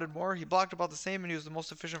rebounded more, he blocked about the same, and he was the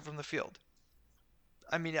most efficient from the field.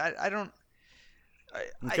 I mean, I don't.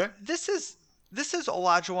 Okay. This is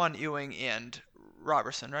Olajuwon, Ewing, and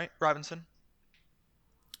Robinson, right? Robinson.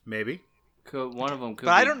 Maybe. One of them could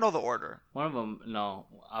But I be- don't know the order. One of them, no.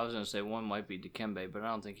 I was going to say one might be Dikembe, but I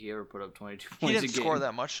don't think he ever put up 22 points He a didn't game. score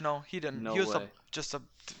that much. No, he didn't. No he was way. just a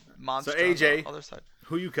monster So, on AJ. the other side.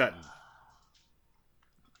 Who you cutting?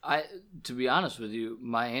 To be honest with you,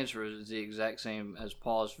 my answer is the exact same as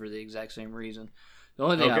Paul's for the exact same reason. The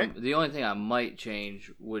only thing I might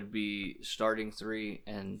change would be starting 3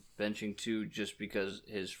 and benching 2, just because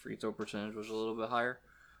his free throw percentage was a little bit higher.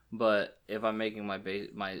 But if I'm making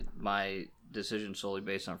my decision solely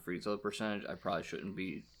based on free throw percentage, I probably shouldn't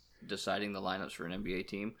be deciding the lineups for an NBA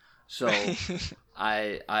team. So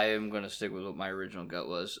I am going to stick with what my original gut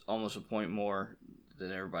was, almost a point more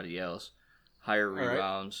than everybody else. Higher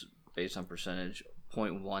rebounds based on percentage,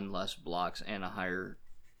 0.1 less blocks, and a higher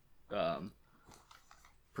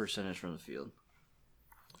percentage from the field.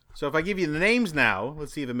 So if I give you the names now,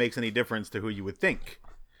 let's see if it makes any difference to who you would think.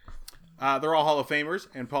 They're all Hall of Famers,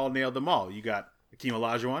 and Paul nailed them all. You got Hakeem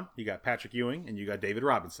Olajuwon, you got Patrick Ewing, and you got David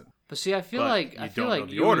Robinson. But see, I feel But like you don't know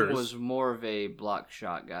the Ewing orders. was more of a block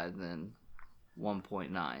shot guy than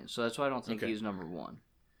 1.9. So that's why I don't think Okay. he's number 1.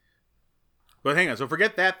 But hang on, so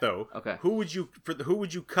forget that though. Okay. Who would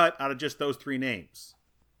you cut out of just those 3 names?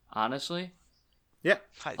 Honestly, Yeah.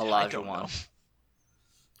 I don't know. Olajuwon.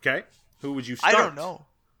 Okay. Who would you I start? don't know.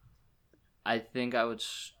 I think I would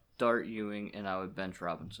start Ewing and I would bench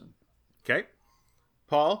Robinson. Okay.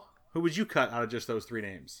 Paul, who would you cut out of just those 3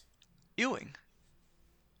 names? Ewing.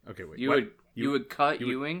 Okay, wait. You what? would cut you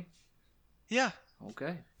would- Ewing? Yeah.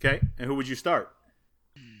 Okay. Okay. And who would you start?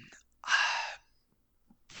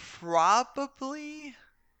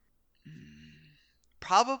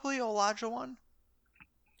 Probably Olajuwon.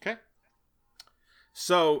 Okay.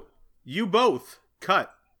 So you both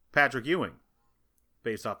cut Patrick Ewing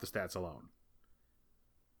based off the stats alone.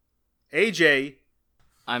 AJ,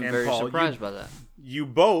 I'm And very Paul, surprised by that. you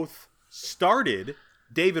both started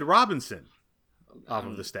David Robinson off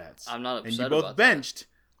of the stats. I'm not And you upset both about benched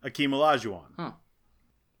Hakeem Olajuwon. Huh.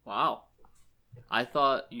 Wow. I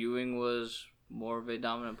thought Ewing was more of a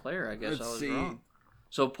dominant player. I guess Let's I was see. wrong.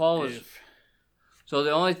 So Paul was. If- So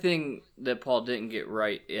the only thing that Paul didn't get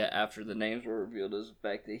right after the names were revealed is the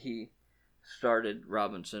fact that he started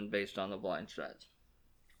Robinson based on the blind stats.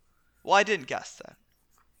 Well, I didn't guess that.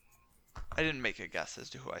 I didn't make a guess as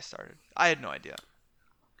to who I started. I had no idea.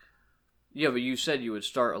 Yeah, but you said you would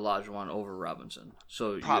start Olajuwon over Robinson.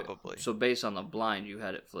 So Probably. So based on the blind, you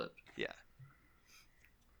had it flipped. Yeah.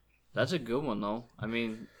 That's a good one, though. I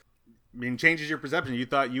mean, changes your perception. You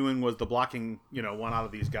thought Ewing was the blocking, one out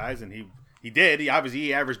of these guys, and he did. He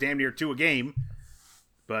averaged damn near 2 a game,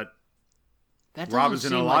 but that doesn't Robinson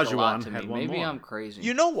seem and like a lot Olajuwon to had me. one Maybe more. I'm crazy.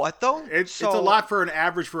 You know what though? it's a lot for an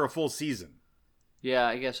average for a full season. Yeah,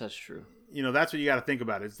 I guess that's true. That's what you got to think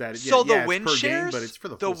about. Is that So the it's win per shares, game, but it's for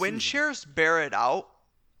the the full win season. shares bear it out.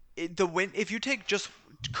 If you take just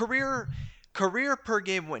career per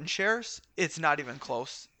game win shares, it's not even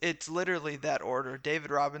close. It's literally that order: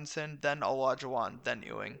 David Robinson, then Olajuwon, then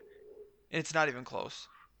Ewing. It's not even close.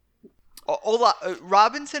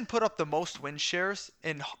 Robinson put up the most win shares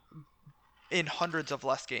in hundreds of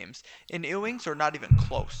less games. In Ewing's are not even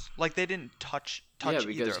close. Like they didn't touch Yeah, either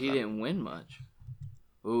because of he them. didn't win much.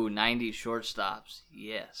 Ooh, 90 shortstops.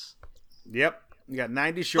 Yes. Yep, you got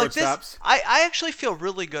 90 Like this, shortstops. I actually feel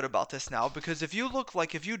really good about this now because if you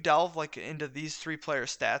delve into these 3 player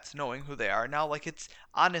stats, knowing who they are now, it's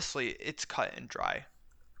honestly it's cut and dry.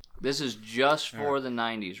 This is just for the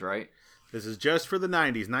 90s, right? This is just for the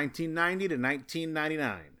 90s, 1990 to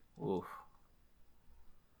 1999. Oof.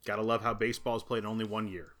 Gotta love how baseball's played in only 1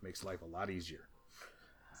 year. Makes life a lot easier.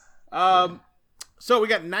 So we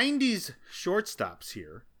got 90s shortstops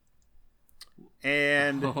here.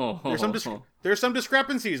 And there's some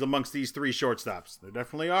discrepancies amongst these 3 shortstops. There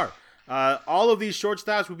definitely are. All of these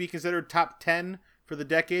shortstops would be considered top 10 for the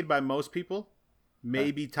decade by most people.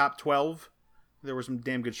 Maybe top 12. There were some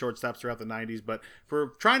damn good shortstops throughout the 90s. But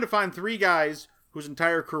for trying to find 3 guys whose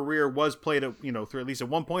entire career was played, through at least at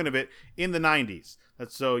one point of it in the 90s.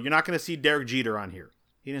 So you're not going to see Derek Jeter on here.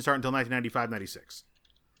 He didn't start until 1995-96.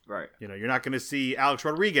 Right. You're not going to see Alex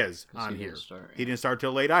Rodriguez on he here. didn't start, He didn't start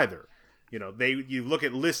till late either. You look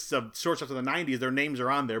at lists of shortstops of the 90s, their names are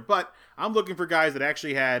on there. But I'm looking for guys that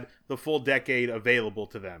actually had the full decade available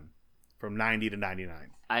to them from 90 to 99.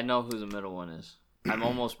 I know who the middle one is. I'm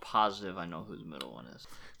almost positive I know who the middle one is.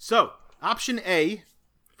 So, option A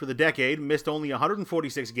for the decade missed only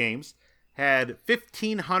 146 games, had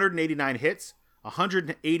 1,589 hits,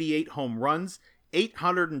 188 home runs,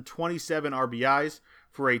 827 RBIs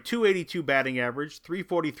for a 282 batting average,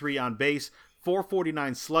 343 on base,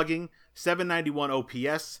 449 slugging, 791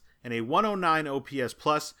 OPS, and a 109 OPS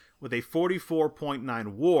plus with a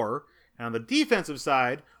 44.9 WAR. And on the defensive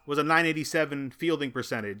side was a .987 fielding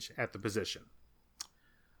percentage at the position.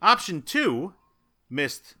 Option 2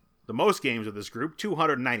 missed the most games of this group,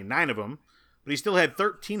 299 of them, but he still had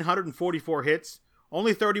 1,344 hits.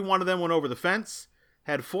 Only 31 of them went over the fence,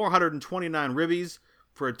 had 429 ribbies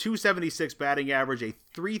for a .276 batting average, a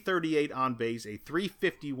 .338 on base, a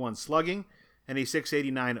 .351 slugging, and a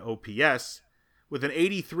 .689 OPS, with an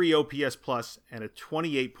 83 OPS plus and a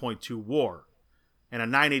 28.2 WAR, and a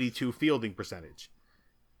 .982 fielding percentage.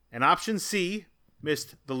 And option C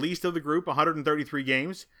missed the least of the group, 133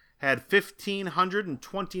 games, had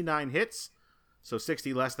 1,529 hits, so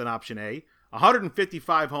 60 less than option A,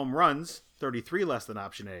 155 home runs, 33 less than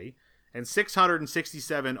option A, and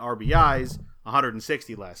 667 RBIs,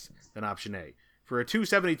 160 less than option A, for a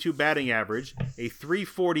 .272 batting average, a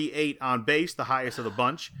 .348 on base, the highest of the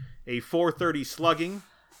bunch, a .430 slugging,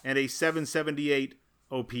 and a .778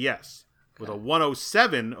 OPS, with a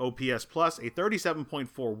 .107 OPS plus, a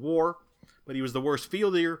 37.4 WAR, but he was the worst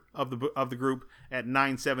fielder of the group at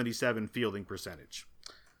 .977 fielding percentage.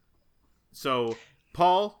 So,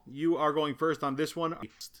 Paul, you are going first on this one.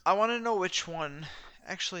 I want to know which one.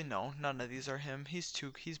 Actually, no, none of these are him.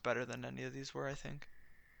 He's better than any of these were, I think.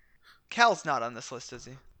 Cal's not on this list, is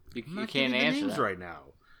he? You can't answer names that right now.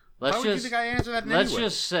 Let's Why would you think I answer that Let's anyway?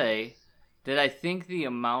 just say that I think the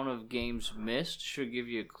amount of games missed should give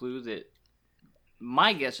you a clue that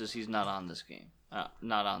my guess is he's not on this game,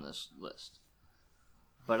 not on this list.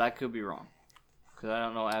 But I could be wrong, because I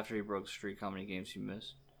don't know after he broke the streak how many games he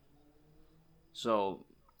missed. So,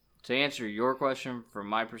 to answer your question, from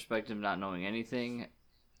my perspective, not knowing anything,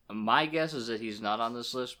 my guess is that he's not on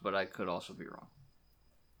this list, but I could also be wrong.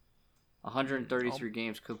 133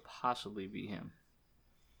 games could possibly be him.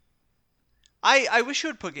 I wish you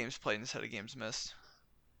would put games played instead of games missed.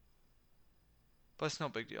 But it's no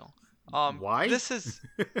big deal. Why? This is...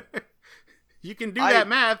 You can do that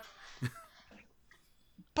math.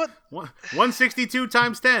 But... 162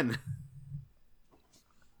 times 10.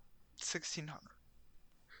 1,600.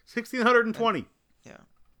 1,620. Yeah.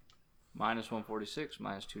 Minus 146,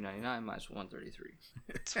 minus 299, minus 133.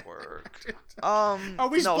 It's worked. Are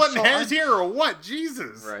we splitting hairs here or what?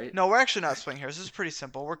 Jesus. Right? No, we're actually not splitting hairs. This is pretty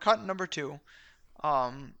simple. We're cutting number 2.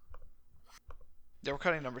 Yeah, we're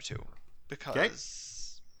cutting number 2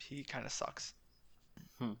 because he kind of sucks.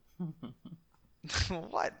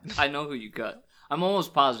 What? I know who you cut. I'm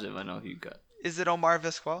almost positive I know who you cut. Is it Omar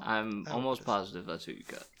Vizquel? I'm almost positive that's who you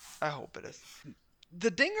cut. I hope it is.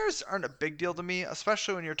 The dingers aren't a big deal to me,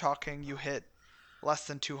 especially when you're talking you hit less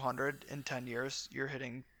than 200 in 10 years. You're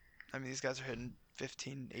hitting, I mean, these guys are hitting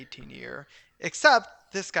 15, 18 a year.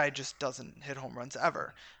 Except this guy just doesn't hit home runs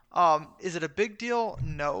ever. Is it a big deal?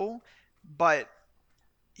 No. But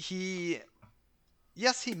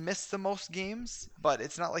yes, he missed the most games, but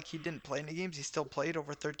it's not like he didn't play any games. He still played over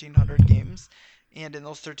 1,300 games. And in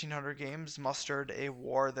those 1,300 games, mustered a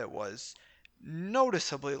WAR that was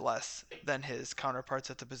noticeably less than his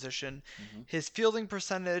counterparts at the position. Mm-hmm. His fielding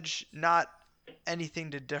percentage, not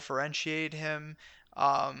anything to differentiate him.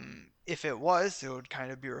 If it was, it would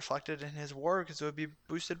kind of be reflected in his WAR because it would be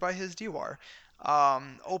boosted by his DWAR.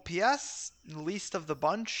 OPS, least of the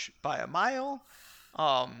bunch by a mile.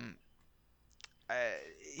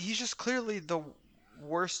 He's just clearly the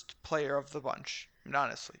worst player of the bunch,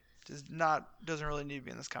 honestly. Doesn't really need to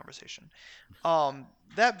be in this conversation.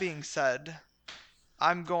 That being said,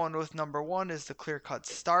 I'm going with number 1 is the clear-cut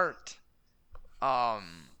start. I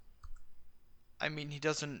mean, he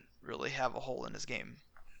doesn't really have a hole in his game.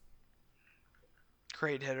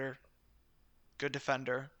 Great hitter, good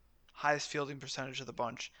defender, highest fielding percentage of the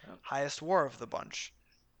bunch, highest WAR of the bunch,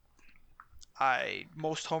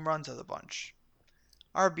 most home runs of the bunch.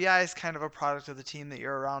 RBI is kind of a product of the team that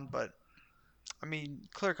you're around, but I mean,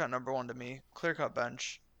 clear-cut number 1 to me, clear-cut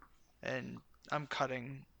bench, and I'm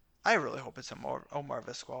cutting. I really hope it's Omar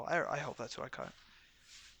Vizquel. I hope that's who I cut.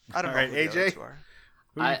 I don't know who the other two are.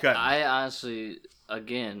 Who you cutting? I honestly,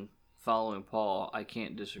 again, following Paul, I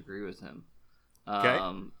can't disagree with him. Okay.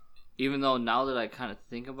 Even though now that I kind of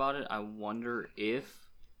think about it, I wonder if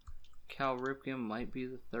Cal Ripken might be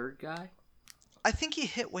the third guy. I think he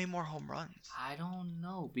hit way more home runs. I don't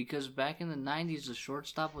know, because back in the 90s, the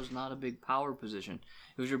shortstop was not a big power position.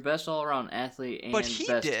 It was your best all-around athlete and but he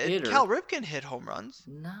best did. hitter. Cal Ripken hit home runs.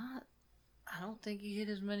 I don't think he hit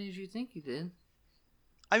as many as you think he did.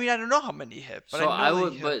 I mean, I don't know how many he hit, but so I know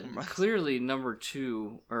would, he hit but home runs. clearly number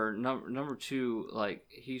two, like,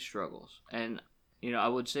 he struggles. And, I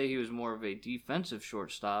would say he was more of a defensive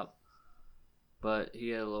shortstop, but he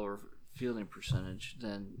had a lower fielding percentage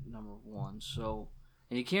than number 1. So,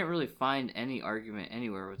 and you can't really find any argument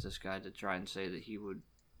anywhere with this guy to try and say that he would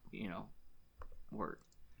work.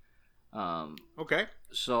 Okay.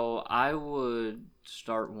 So I would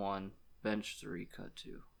start 1, bench 3, cut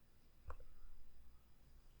 2.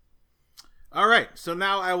 All right. So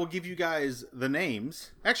now I will give you guys the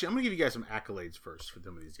names. Actually, I'm going to give you guys some accolades first for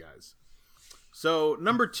some of these guys. So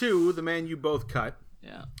number 2, the man you both cut,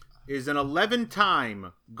 is an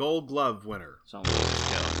 11-time Gold Glove winner. It's Omar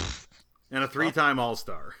Vizquel. And a 3-time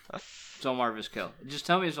All-Star. It's Omar Vizquel. Just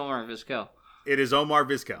tell me it's Omar Vizquel. It is Omar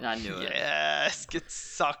Vizquel. I knew it. Yes, get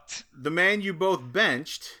sucked. The man you both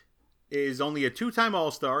benched is only a 2-time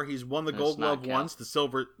All-Star. He's won the Gold Glove once, the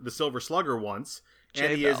Silver Slugger once,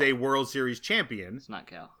 and he is a World Series champion. It's not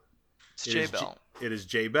Cal. It's Jay Bell. It is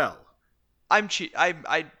Jay Bell. I'm Jay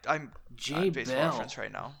baseball Bell. reference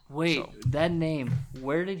right now. Wait, that name.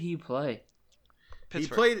 Where did he play? Pittsburgh. He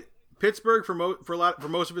played Pittsburgh for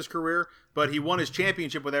most of his career, but he won his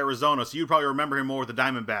championship with Arizona, so you'd probably remember him more with the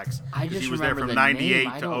Diamondbacks. I just he was there remember from the 98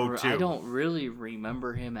 name. to 02. I don't really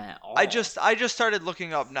remember him at all. I just started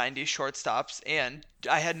looking up 90s shortstops, and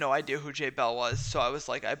I had no idea who Jay Bell was, so I was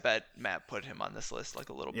like, I bet Matt put him on this list like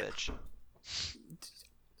a little bitch.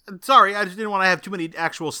 Sorry, I just didn't want to have too many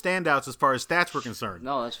actual standouts as far as stats were concerned.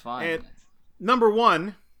 No, that's fine. And number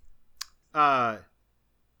 1, I'm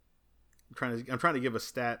trying to give a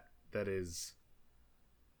stat that is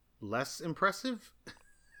less impressive,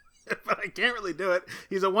 but I can't really do it.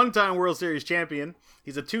 He's a 1-time World Series champion.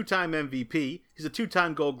 He's a 2-time MVP. He's a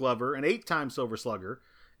 2-time Gold Glover, an 8-time Silver Slugger,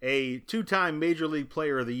 a 2-time Major League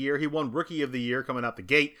Player of the Year. He won Rookie of the Year coming out the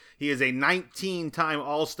gate. He is a 19-time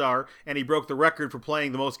All-Star, and he broke the record for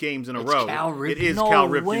playing the most games in a row. It is Cal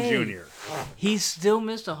Ripken Jr. He still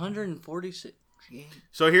missed 146 games.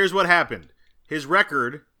 So here's what happened. His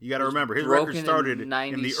record, you got to remember, his record started in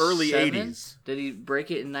the early 80s. Did he break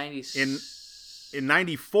it in 96? In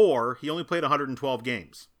 94, he only played 112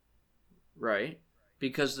 games. Right.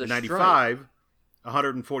 Because the in 95, strike.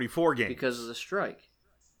 144 games. Because of the strike.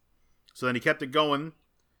 So then he kept it going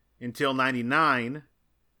until 99.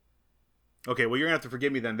 Okay, well, you're going to have to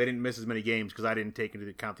forgive me then. They didn't miss as many games because I didn't take into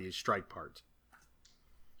account the strike part.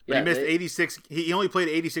 But he missed 86. He only played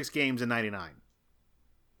 86 games in 99.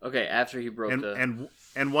 Okay, after he broke and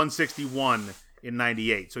 161 in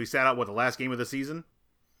 98. So he sat out, the last game of the season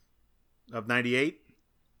of 98?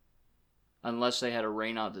 Unless they had a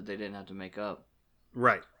rainout that they didn't have to make up.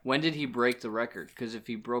 Right. When did he break the record? Because if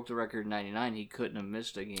he broke the record in 99, he couldn't have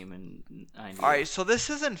missed a game in 98. All right, so this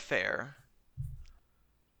isn't fair.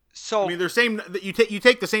 So I mean, they're same. You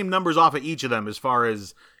take the same numbers off of each of them as far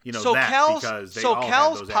as because they all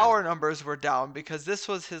Cal's had those power added. numbers were down because this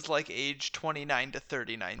was his age 29 to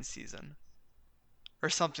 39 season, or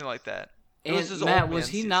something like that. And Matt, was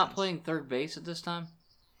he not playing third base at this time?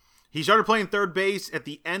 He started playing third base at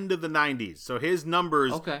the end of the 90s. So his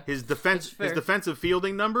numbers, his defensive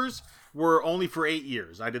fielding numbers were only for 8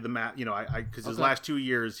 years. I did the math, because his last 2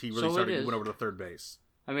 years he really went over to third base.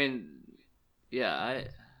 I mean, yeah,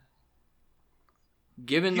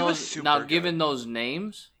 given those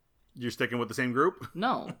names, you're sticking with the same group?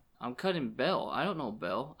 No. I'm cutting Bell. I don't know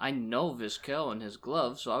Bell. I know Vizquel and his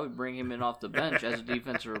gloves, so I would bring him in off the bench as a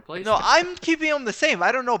defensive replacement. No, I'm keeping him the same.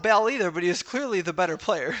 I don't know Bell either, but he is clearly the better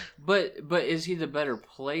player. But is he the better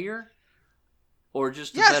player or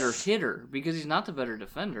just the better hitter? Because he's not the better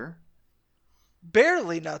defender.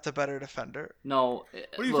 Barely not the better defender. No.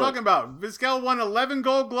 What are you talking about? Vizquel won 11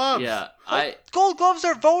 Gold Gloves. Yeah, Gold Gloves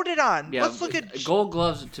are voted on. Yeah, let's look at Gold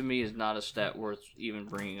Gloves. To me, is not a stat worth even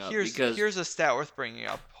bringing up. Here's a stat worth bringing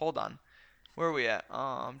up. Hold on, where are we at?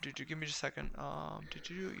 Give me just a second.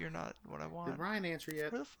 You're not what I want. Did Ryan answer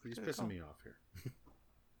yet? He's pissing me off here.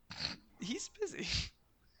 He's busy.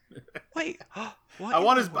 Wait, what? I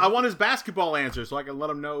want his basketball answer so I can let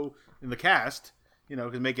him know in the cast.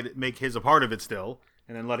 Because make his a part of it still,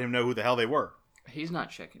 and then let him know who the hell they were. He's not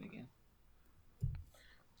checking again.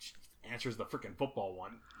 Answers the freaking football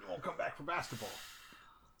one. You won't come back for basketball.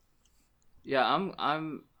 Yeah,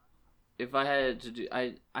 I'm. If I had to do,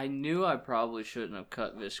 I knew I probably shouldn't have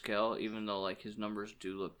cut Vizquel, even though his numbers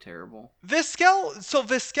do look terrible.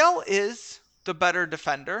 Vizquel is the better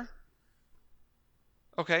defender.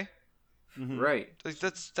 Okay. Mm-hmm. Right.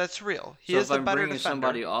 That's real. He so is the better defender. If I'm bringing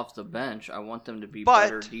somebody off the bench, I want them to be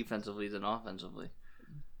better defensively than offensively.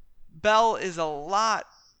 Bell is a lot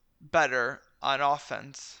better on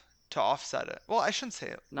offense to offset it. Well, I shouldn't say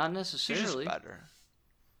it. Not necessarily. He's just better.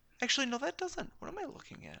 Actually, no, that doesn't. What am I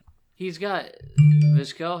looking at?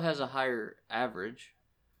 Vizquel has a higher average.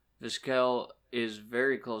 Vizquel is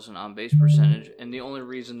very close in on-base percentage, and the only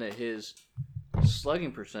reason that his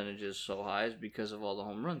slugging percentage is so high is because of all the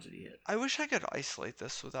home runs that he hit. I wish I could isolate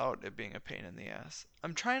this without it being a pain in the ass.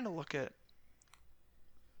 I'm trying to look at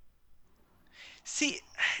See,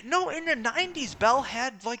 no, in the 90s, Bell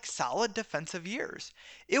had like solid defensive years.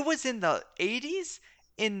 It was in the 80s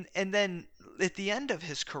and then at the end of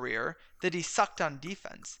his career that he sucked on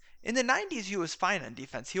defense. In the 90s, he was fine on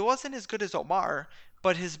defense. He wasn't as good as Omar,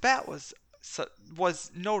 but his bat was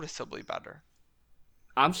noticeably better.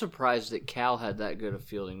 I'm surprised that Cal had that good of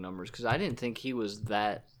fielding numbers because I didn't think he was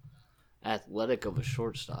that athletic of a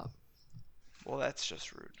shortstop. Well, that's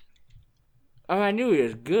just rude. I mean, I knew he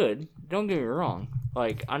was good. Don't get me wrong.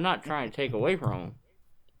 Like, I'm not trying to take away from him.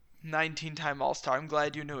 19-time All-Star. I'm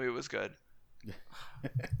glad you knew he was good.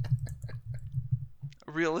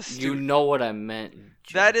 Realistic. You know what I meant.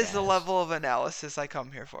 That is the jackass. level of analysis I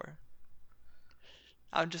come here for.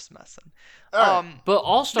 I'm just messing. But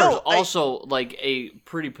All-Star's no, also like a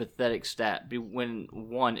pretty pathetic stat when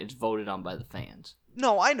one it's voted on by the fans.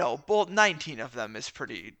 No, I know. Well, 19 of them is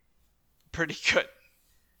pretty good.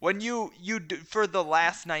 When you do, for the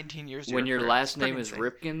last 19 years of When your your career, last it's pretty name is insane.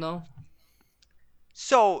 Ripken, though.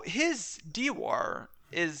 So his D-WAR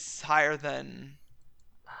is higher than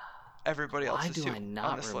everybody Why else's do too, I on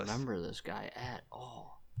not this list. remember this guy at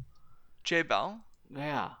all? Jay Bell?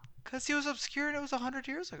 Yeah. Because he was obscure and it was 100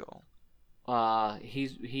 years ago.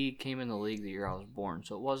 He came in the league the year I was born,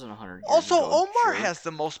 so it wasn't 100 years Also, ago. Omar jerk. has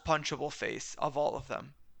the most punchable face of all of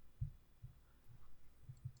them.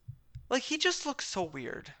 Like, he just looks so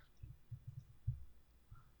weird.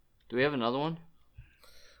 Do we have another one?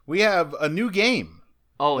 We have a new game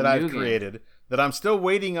Oh, that a I've new game. created that I'm still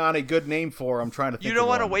waiting on a good name for. I'm trying to think You don't of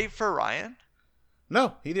want to one. wait for Ryan?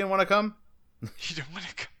 No, he didn't want to come. You don't want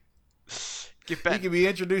to get He back. can be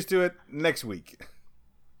introduced to it next week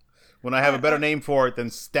when I have a better name for it than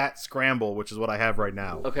Stat Scramble, which is what I have right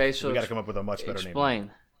now. Okay, so we got to come up with a much better name.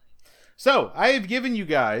 explain. So I have given you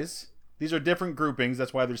guys, these are different groupings.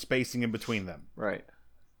 That's why there's spacing in between them. Right.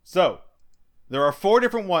 So there are 4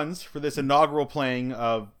 different ones for this inaugural playing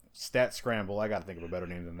of Stat Scramble. I got to think of a better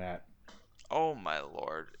name than that. Oh, my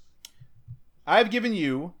Lord. I've given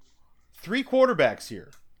you 3 quarterbacks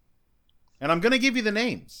here. And I'm going to give you the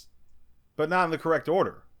names, but not in the correct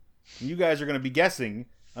order. And you guys are going to be guessing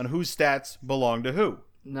on whose stats belong to who.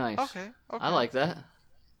 Nice. Okay. I like that.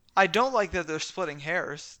 I don't like that they're splitting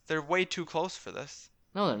hairs. They're way too close for this.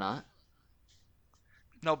 No, they're not.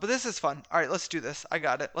 No, but this is fun. All right, let's do this. I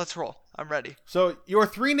got it. Let's roll. I'm ready. So your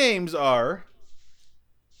 3 names are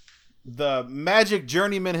the Magic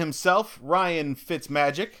Journeyman himself, Ryan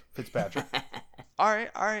Fitzpatrick, All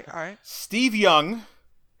right. Steve Young,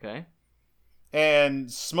 Okay.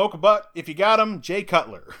 and Smoke a Butt, if you got him, Jay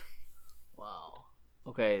Cutler. Wow.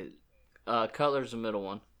 Okay. Cutler's the middle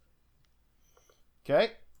one.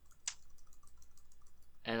 Okay?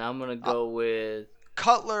 And I'm going to go with...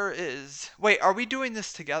 Cutler is... Wait, are we doing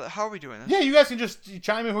this together? How are we doing this? Yeah, you guys can just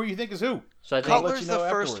chime in who you think is who. So I think... I'll let Cutler's you know the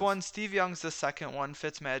first afterwards. one. Steve Young's the second one.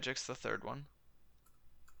 Fitzmagic's the third one.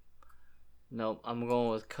 Nope. I'm going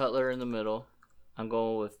with Cutler in the middle. I'm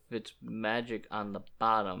going with Fitzmagic on the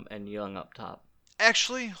bottom and Young up top.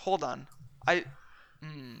 Actually, hold on. I'm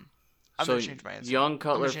So going to change my answer. Young,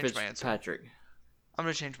 Cutler, I'm gonna change my answer. Fitzpatrick. I'm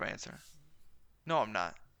going to change my answer. No, I'm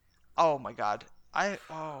not. Oh, my God.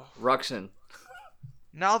 Ruxin.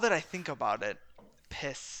 Now that I think about it,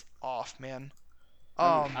 piss off, man.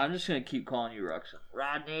 I'm just going to keep calling you Ruxin.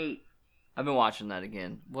 Rodney. I've been watching that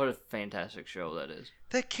again. What a fantastic show that is.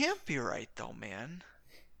 That can't be right, though, man.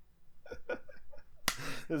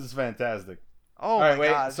 This is fantastic. Oh, All right, my wait,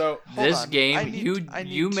 God. so- Hold This on. game, I need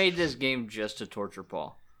you to- made this game just to torture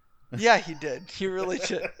Paul. Yeah, he did. He really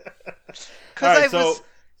did. All right, I was...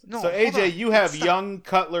 No, so hold AJ, on. you have Stop. Young,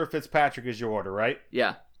 Cutler, Fitzpatrick as your order, right?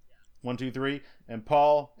 Yeah. 1, 2, 3. And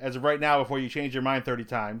Paul, as of right now, before you change your mind 30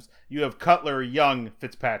 times, you have Cutler, Young,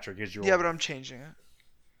 Fitzpatrick as your Yeah, order. but I'm changing it.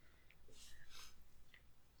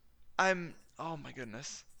 Oh, my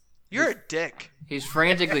goodness. You're a dick. He's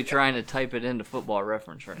frantically trying to type it into Football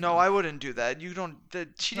Reference right No, now. I wouldn't do that. You don't... The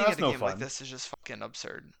cheating that's at a no game like fun. this is just fucking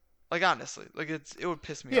absurd. Like, honestly. Like, it would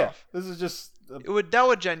piss me Yeah, off. this is just... That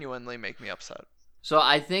would genuinely make me upset. So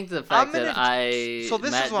I think the I'm fact gonna- that so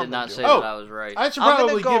this Matt is what did I'm not gonna say do. Oh, that I was right. I should I'm gonna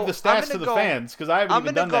probably go- give the I'm stats to gonna the go- fans, because I haven't I'm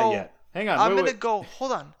even gonna done go- that yet. Hang on, I'm wait, going to wait. go...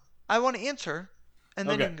 Hold on. I want to answer, and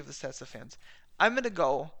then Okay. you can give the stats to fans. I'm going to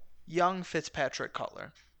go Young, Fitzpatrick,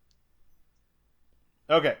 Cutler.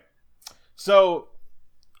 Okay. So,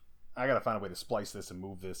 I gotta find a way to splice this and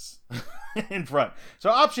move this in front. So,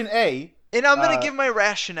 option A, And I'm going to give my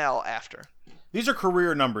rationale after. these are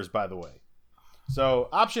career numbers, by the way. So,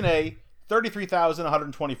 option A,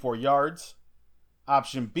 33,124 yards.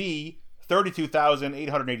 Option B,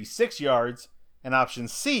 32,886 yards. And option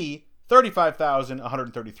C,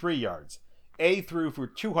 35,133 yards. A threw for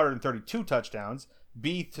 232 touchdowns.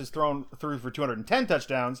 B has thrown through for 210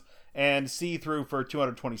 touchdowns, and C threw for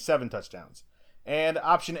 227 touchdowns. And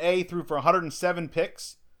option A threw for 107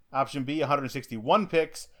 picks, option B 161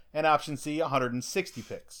 picks, and option C 160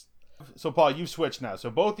 picks. So Paul, you've switched now. So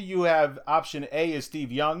both of you have option A is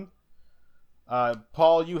Steve Young.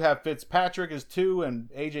 Paul, you have Fitzpatrick as 2, and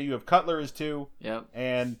AJ, you have Cutler as 2. Yep.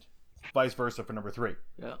 And vice versa for number 3.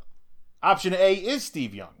 Yep. Option A is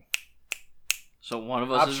Steve Young. So one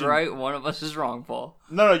of us is right, one of us is wrong, Paul.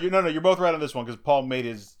 No, you're both right on this one because Paul made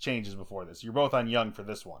his changes before this. You're both on Young for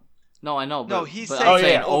this one. No, I know. But, he's but saying, I'm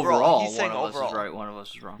saying overall. He's saying one of overall. us is right, one of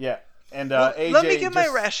us is wrong. Yeah, and well, AJ. Let me give my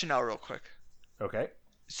rationale real quick. Okay.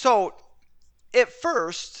 So, at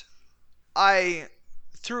first, I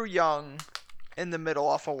threw Young in the middle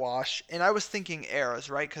off a wash, and I was thinking eras,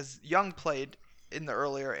 right? Because Young played in the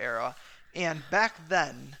earlier era, and back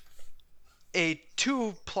then, a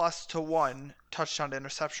 2+1 touchdown to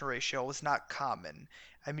interception ratio was not common.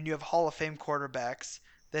 I mean, you have Hall of Fame quarterbacks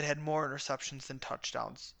that had more interceptions than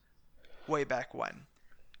touchdowns way back when.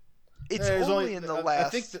 It's only in the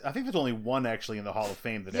last. I think there's only one actually in the Hall of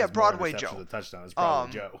Fame that has Broadway more interceptions Joe. than touchdowns.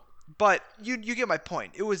 Probably Joe. But you get my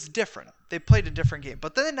point. It was different. They played a different game.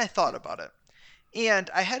 But then I thought about it, and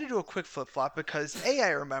I had to do a quick flip flop because I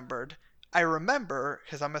remember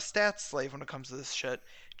because I'm a stats slave when it comes to this shit.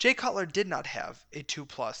 Jay Cutler did not have a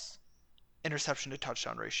 2+ interception to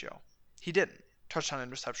touchdown ratio. He didn't. Touchdown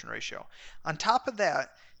interception ratio. On top of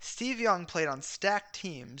that, Steve Young played on stacked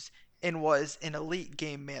teams and was an elite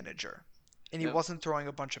game manager. And he wasn't throwing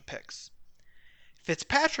a bunch of picks.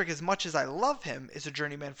 Fitzpatrick, as much as I love him, is a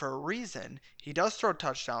journeyman for a reason. He does throw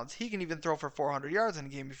touchdowns. He can even throw for 400 yards in a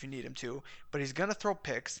game if you need him to. But he's going to throw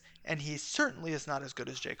picks, and he certainly is not as good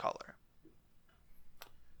as Jay Cutler.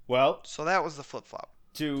 Well, so that was the flip-flop.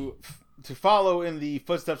 To follow in the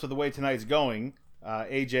footsteps of the way tonight's going,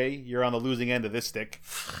 AJ, you're on the losing end of this stick.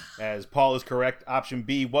 As Paul is correct, option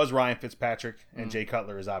B was Ryan Fitzpatrick, and Jay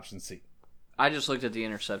Cutler is option C. I just looked at the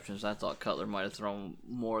interceptions. I thought Cutler might have thrown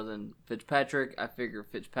more than Fitzpatrick. I figure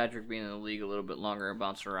Fitzpatrick being in the league a little bit longer and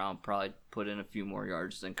bouncing around probably put in a few more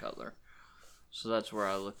yards than Cutler. So that's where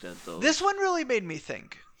I looked at those. This one really made me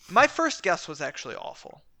think. My first guess was actually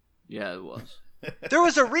awful. Yeah, it was. There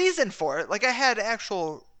was a reason for it. Like, I had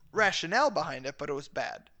actual rationale behind it, but it was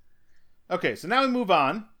bad. Okay, so now we move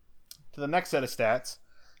on to the next set of stats.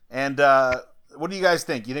 And what do you guys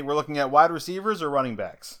think? You think we're looking at wide receivers or running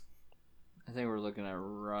backs? I think we're looking at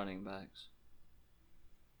running backs.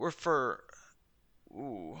 Ooh.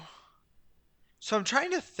 So I'm trying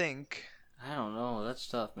to think. I don't know. That's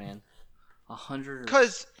tough, man. 100.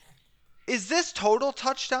 Because is this total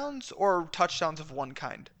touchdowns or touchdowns of one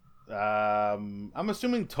kind? I'm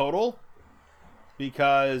assuming total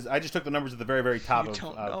because I just took the numbers at the very, very top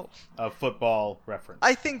of Football Reference.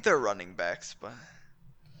 I think they're running backs, but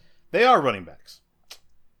they are running backs.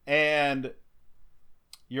 And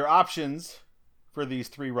your options for these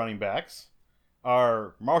 3 running backs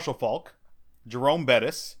are Marshall Faulk, Jerome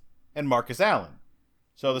Bettis, and Marcus Allen.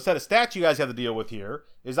 So the set of stats you guys have to deal with here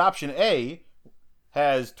is option A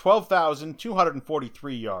has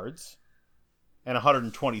 12,243 yards and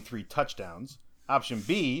 123 touchdowns. Option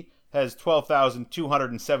B has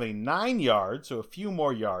 12,279 yards, so a few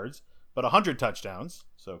more yards, but 100 touchdowns,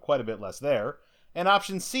 so quite a bit less there. And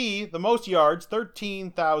option C, the most yards,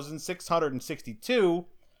 13,662,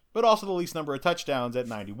 but also the least number of touchdowns at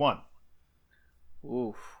 91.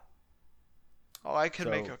 Oof. Oh, I could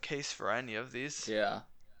make a case for any of these. Yeah.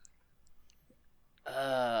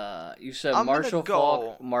 You said Marshall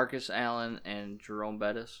Faulk, Marcus Allen, and Jerome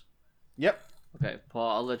Bettis? Yep. Okay,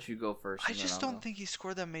 Paul, I'll let you go first. I just don't think he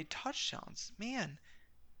scored that many touchdowns. Man.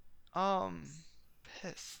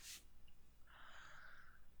 Pissed.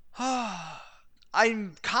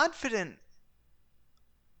 I'm confident.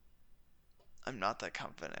 I'm not that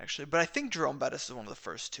confident, actually. But I think Jerome Bettis is one of the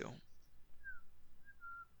first 2.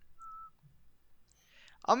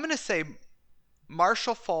 I'm going to say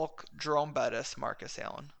Marshall Faulk, Jerome Bettis, Marcus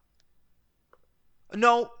Allen.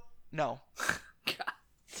 No. God.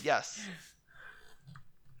 Yes.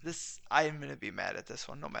 I'm going to be mad at this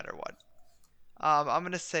one no matter what. I'm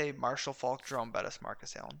going to say Marshall Faulk, Jerome Bettis,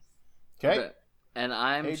 Marcus Allen. Okay. And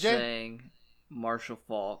I'm AJ? saying Marshall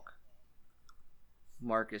Faulk,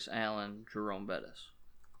 Marcus Allen, Jerome Bettis.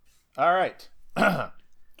 All right.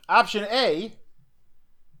 Option A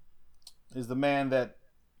is the man that,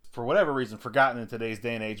 for whatever reason, forgotten in today's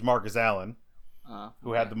day and age, Marcus Allen,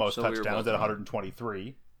 who had the most touchdowns at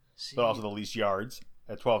 123, but also the least yards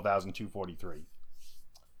at 12,243.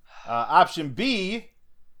 Option B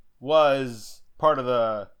was part of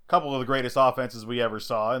the couple of the greatest offenses we ever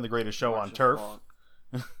saw in the greatest show on turf.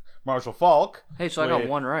 Marshall Faulk. Hey, so I got with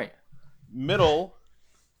one right. Middle.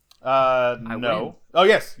 No. win. Oh,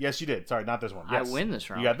 yes, you did. Sorry, not this one. Yes. I win this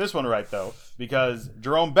round. You got this one right though, because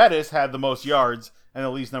Jerome Bettis had the most yards and the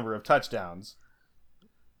least number of touchdowns,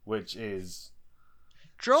 which is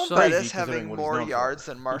Jerome So- Bettis Crazy considering having what he's more known for. yards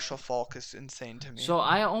than Marshall Faulk is insane to me. So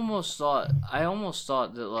I almost thought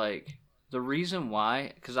that like the reason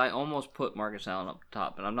why, because I almost put Marcus Allen up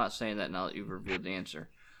top, and I'm not saying that now that you've revealed the answer,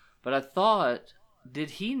 but I thought,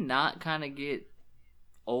 did he not kind of get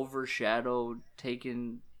overshadowed,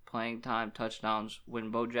 taking playing time, touchdowns when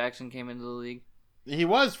Bo Jackson came into the league? he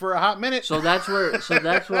was for a hot minute. So that's why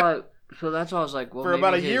I was like, well, for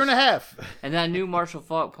about a maybe year and a half. And then I knew Marshall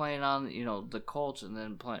Faulk playing on, the Colts, and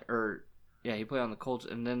then he played on the Colts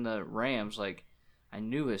and then the Rams. Like, I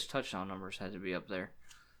knew his touchdown numbers had to be up there.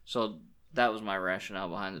 So that was my rationale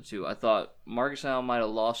behind the two. I thought Marcus Allen might have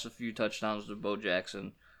lost a few touchdowns to Bo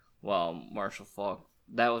Jackson, while Marshall Faulk.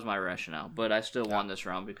 That was my rationale. But I still won this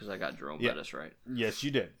round because I got Jerome Bettis right. Yes,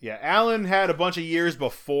 you did. Yeah, Allen had a bunch of years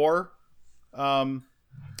before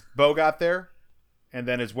Bo got there, and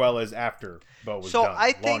then as well as after Bo was So done.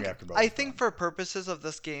 Long after Bo was I done. think for purposes of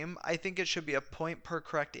this game, I think it should be a point per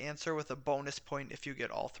correct answer with a bonus point if you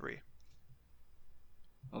get all three.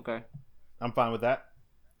 Okay. I'm fine with that.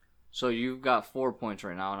 So you've got 4 points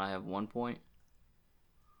right now, and I have 1 point.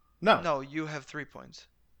 No. No, you have 3 points.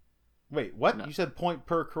 Wait, what? No. You said point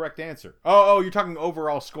per correct answer. Oh, you're talking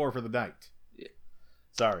overall score for the night. Yeah.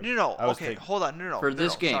 Sorry. No. I was Okay, thinking- hold on. No. For no,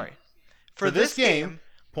 this no, game. Sorry. For this game,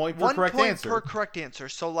 point per 1 correct point answer. per correct answer.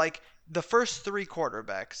 So like the first 3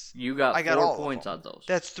 quarterbacks, You got I got 4 all of points them. on those.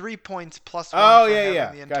 that's 3 points plus 1 Oh, for yeah, having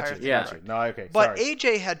yeah. the entire Gotcha. thing Yeah. Gotcha. right. No, okay. But sorry.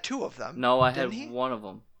 AJ had 2 of them. No, I had didn't he? one of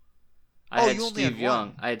them. Oh, I had you only Steve had Young.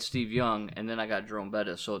 one. I had Steve Young, and then I got Jerome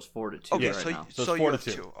Bettis, so it's 4-2 Okay, right so now. So it's you 4 to have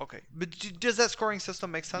 2. 2. Okay, but does that scoring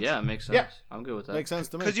system make sense? Yeah, it makes sense. Yeah. I'm good with that. Makes sense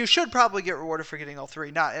to me. Because you should probably get rewarded for getting all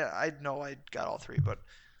 3. Not, I know I got all 3, but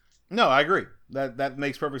No, I agree. That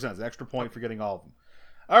makes perfect sense. Extra point for getting all of them.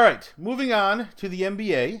 All right, moving on to the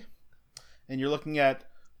NBA, and you're looking at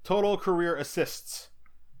total career assists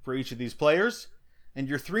for each of these players, and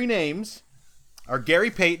your 3 names are Gary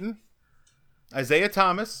Payton, Isaiah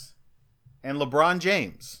Thomas, and LeBron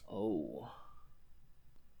James. Oh.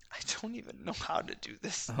 I don't even know how to do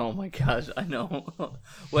this. Oh my gosh, I know.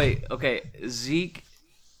 Wait, okay. Zeke,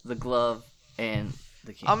 the glove, and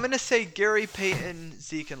the king. I'm going to say Gary Payton,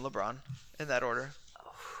 Zeke, and LeBron in that order.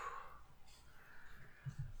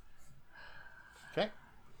 Okay.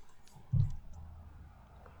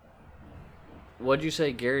 What'd you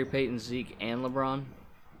say? Gary Payton, Zeke, and LeBron?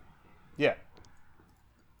 Yeah.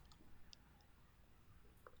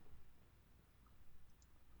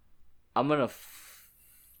 I'm gonna.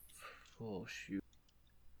 Oh shoot!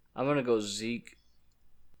 I'm gonna go Zeke.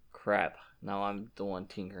 Crap! Now I'm the one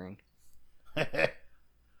tinkering.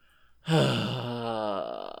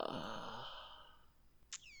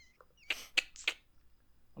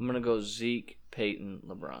 I'm gonna go Zeke, Peyton,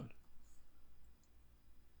 LeBron.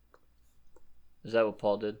 Is that what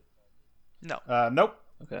Paul did? No. Nope.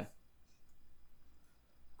 Okay.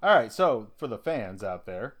 All right, so for the fans out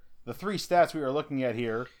there, the 3 stats we are looking at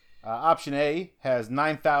here, option A has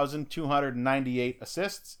 9,298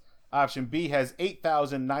 assists, option B has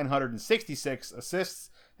 8,966 assists,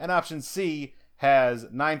 and option C has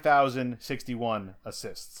 9,061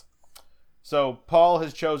 assists. So Paul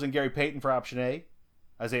has chosen Gary Payton for option A,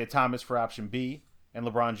 Isaiah Thomas for option B, and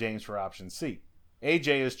LeBron James for option C.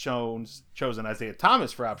 AJ has chosen Isaiah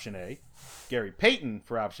Thomas for option A, Gary Payton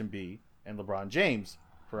for option B, and LeBron James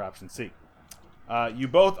for option C. You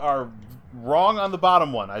both are wrong on the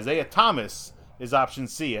bottom one. Isaiah Thomas is option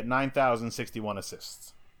C at 9,061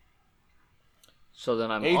 assists. So then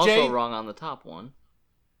I'm AJ? also wrong on the top one.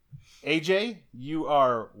 AJ, you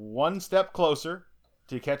are 1 step closer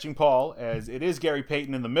to catching Paul, as it is Gary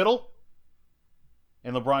Payton in the middle,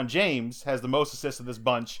 and LeBron James has the most assists of this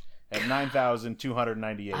bunch at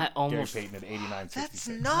 9,298. I almost- Gary Payton at 8,966. That's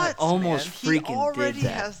nuts, almost man. freaking He already did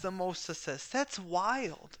that. has the most assists. That's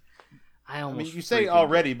wild. I I almost. mean, you say freaking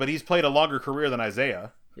already, but he's played a longer career than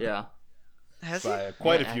Isaiah did. Yeah. Has he? by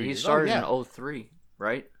quite Yeah, a few he years. started oh, yeah. in 03,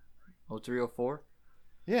 right? 03, 04?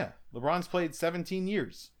 Yeah, LeBron's played 17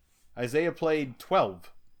 years. Isaiah played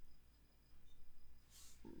 12.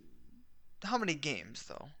 How many games,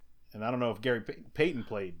 though? And I don't know if Gary Payton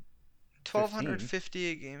played.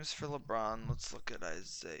 1,258 games for LeBron. Let's look at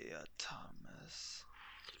Isaiah Thomas.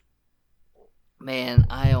 Man,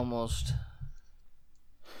 I almost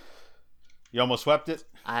You almost swept it?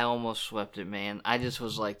 swept it, man. I just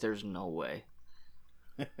was like, there's no way.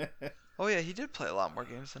 Oh, yeah, he did play a lot more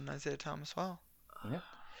games than Isaiah Thomas. Wow. Yeah.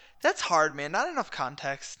 That's hard, man. Not enough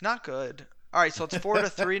context. Not good. All right, so it's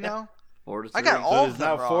 4-3 now. 4-3. I got all So it of is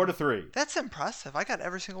them now wrong. 4-3. That's impressive. I got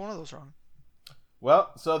every single one of those wrong.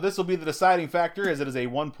 Well, so this will be the deciding factor, as it is a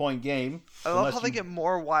 1-point game. I love Unless how they you- get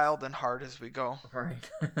more wild and hard as we go.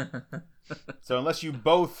 Right. So unless you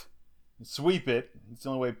both sweep it, it's the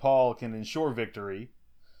only way Paul can ensure victory.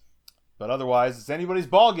 But otherwise, it's anybody's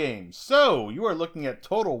ball game. So you are looking at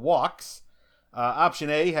total walks. Option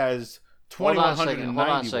A has Hold on a second,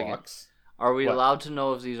 2,190 walks. Are we What? allowed to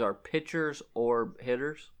know if these are pitchers or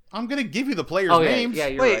hitters? I'm going to give you the players' Oh, names. yeah,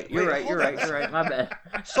 you're Wait, right. You're wait, right. You're hold right. You're right. My bad.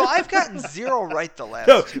 So I've gotten 0 right the last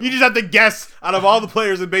No, 2. you just have to guess out of all the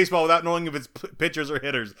players in baseball without knowing if it's pitchers or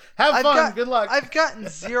hitters. Have fun. Good luck. I've gotten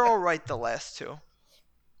 0 right the last 2.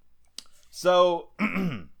 So,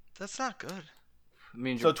 That's not good. It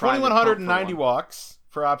means so you're trying to pump 2,190 for one. walks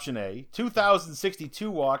for option A,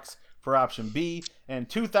 2,062 walks for option B, and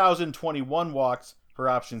 2,021 walks for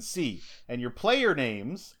option C. And your player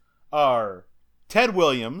names are Ted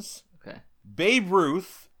Williams, Okay. Babe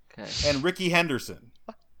Ruth, Okay. and Ricky Henderson.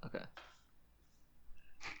 Okay.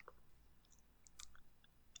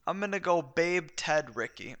 I'm going to go Babe, Ted,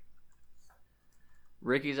 Ricky.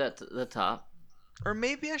 Ricky's at the top. Or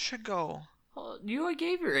maybe I should go. Oh, you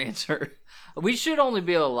gave your answer. We should only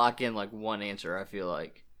be able to lock in like one answer, I feel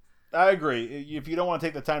like. I agree. If you don't want to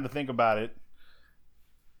take the time to think about it.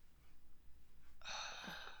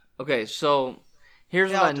 Okay, so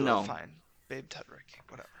here's Yeah, what I'll I do know. it. Fine. Babe, Ted, Ricky.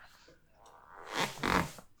 Whatever.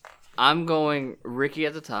 I'm going Ricky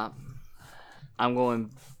at the top. I'm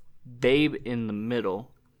going Babe in the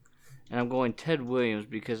middle. And I'm going Ted Williams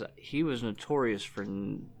because he was notorious for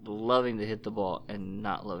loving to hit the ball and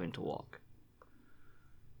not loving to walk.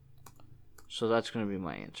 So that's going to be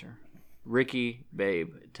my answer. Ricky, Babe,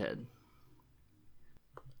 Ted.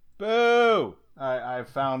 Boo! I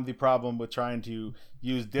found the problem with trying to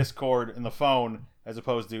use Discord in the phone as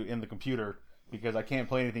opposed to in the computer because I can't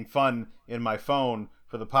play anything fun in my phone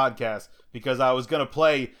for the podcast because I was going to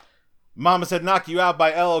play Mama Said Knock You Out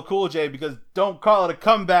by LL Cool J because don't call it a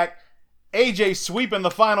comeback. AJ sweeping the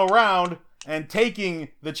final round and taking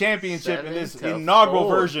the championship in this 7-4. inaugural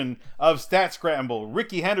version of Stat Scramble.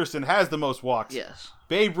 Ricky Henderson has the most walks. Yes.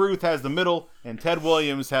 Babe Ruth has the middle, and Ted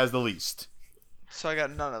Williams has the least. So I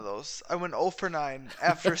got none of those. I went 0 for 9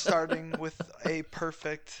 after starting with a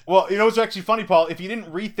perfect. Well, you know what's actually funny, Paul? If you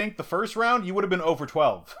didn't rethink the first round, you would have been 0 for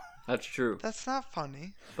 12. That's true. That's not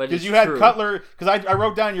funny. But Because it's you had true. Cutler, because I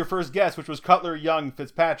wrote down your first guess, which was Cutler, Young,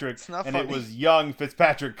 Fitzpatrick, It's not and it funny. was Young,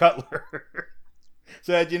 Fitzpatrick, Cutler.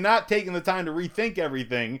 So had you not taken the time to rethink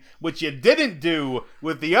everything, which you didn't do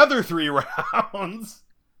with the other 3 rounds.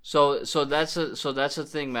 So that's the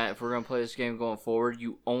thing, Matt. If we're gonna play this game going forward,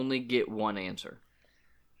 you only get one answer.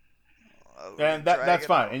 And Drag that's it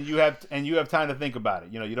fine. out. And you have time to think about it.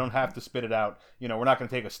 You know, you don't have to spit it out. You know, we're not going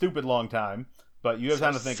to take a stupid long time, but you have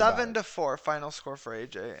time to think about it. 7-4 final score for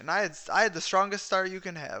AJ, and I had the strongest start you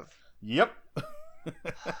can have. Yep.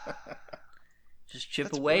 Just chip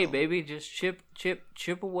That's away, brutal. baby. Just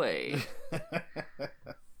chip away.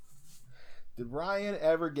 Did Ryan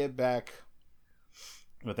ever get back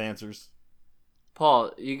with answers?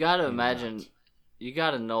 Paul, you gotta Maybe imagine. not. You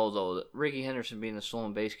gotta know though that Ricky Henderson being the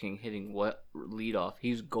stolen base king, hitting what leadoff,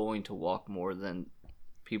 he's going to walk more than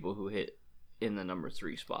people who hit in the number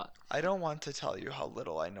 3 spot. I don't want to tell you how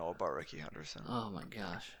little I know about Ricky Henderson. Oh my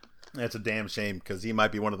gosh. That's a damn shame because he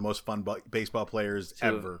might be one of the most fun baseball players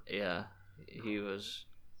ever. Yeah, he was.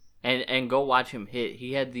 And go watch him hit.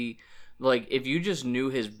 He had if you just knew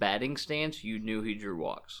his batting stance, you knew he drew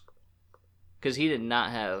walks. Because he did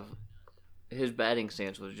not have. His batting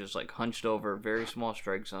stance was just like hunched over, very small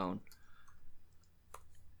strike zone.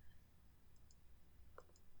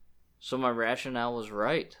 So my rationale was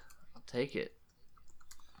right. I'll take it.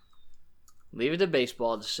 Leave it to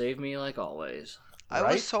baseball to save me like always. I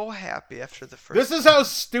Right? was so happy after the first. This is how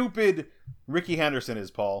stupid Ricky Henderson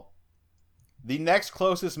is, Paul. The next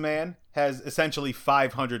closest man has essentially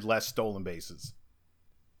 500 less stolen bases.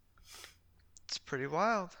 It's pretty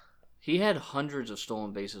wild. He had hundreds of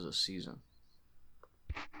stolen bases a season.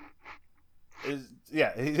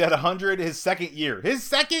 Yeah, he had 100 his second year. His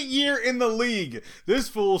second year in the league. This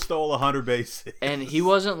fool stole 100 bases. And he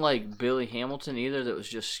wasn't like Billy Hamilton either that was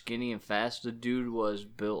just skinny and fast. The dude was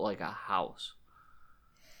built like a house.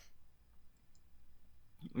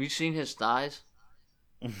 Have you seen his thighs?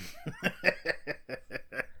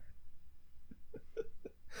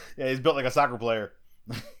 Yeah, he's built like a soccer player.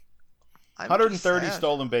 I'm 130 just sad.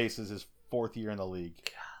 stolen bases his 4th year in the league.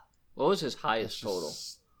 What was his highest It's total?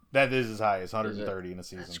 just- That is his highest, 130 in a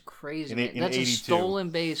season. That's crazy. In Man. That's 82. a stolen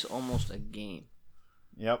base almost a game.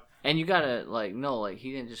 Yep. And you gotta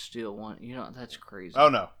he didn't just steal one. That's crazy. Oh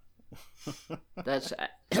no. That's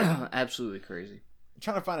absolutely crazy. I'm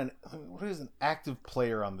trying to find what is an active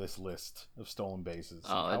player on this list of stolen bases.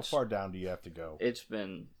 How far down do you have to go? It's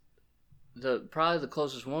been probably the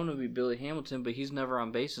closest one would be Billy Hamilton, but he's never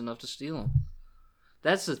on base enough to steal him.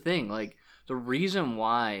 That's the thing. Like, the reason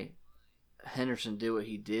why Henderson did what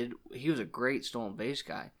he did, he was a great stolen base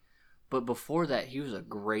guy. But before that, he was a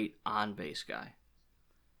great on base guy.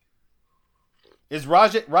 Is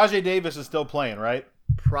Rajay Davis is still playing, right?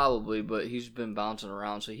 Probably, but he's been bouncing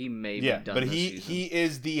around, so he may be done. But he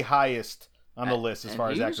is the highest on the list as far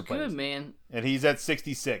as active players. Good, man. And he's at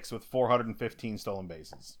 66 with 415 stolen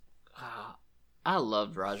bases. I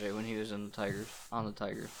loved Rajay when he was on the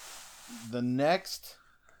Tigers. The next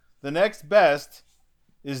best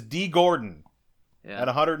is D. Gordon at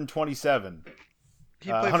 127. He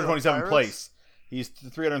played 127 place. He's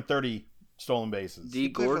 330 stolen bases. D.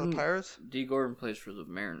 Gordon plays for the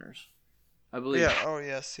Mariners, I believe. Yeah. Oh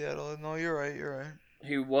yeah, Seattle. No, you're right.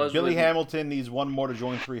 He was. Billy Hamilton needs one more to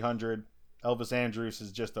join 300. Elvis Andrus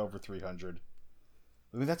is just over 300.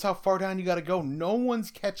 I mean, that's how far down you got to go. No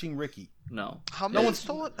one's catching Ricky. No. How many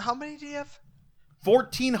stolen? How many do you have?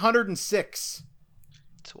 1,406.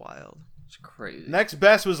 It's wild. It's crazy. Next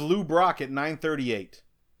best was Lou Brock at 938.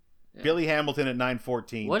 Yeah. Billy Hamilton at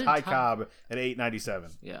 914. Ty Cobb at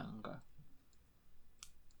 897. Yeah. Okay.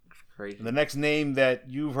 It's crazy. And the next name that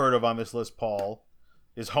you've heard of on this list, Paul,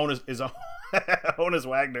 is Honus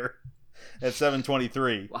Wagner at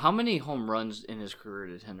 723. Well, how many home runs in his career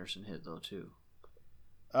did Henderson hit though, too?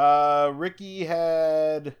 Ricky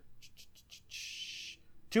had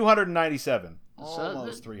 297.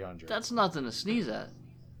 Almost 300. That's nothing to sneeze at.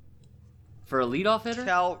 For a leadoff hitter?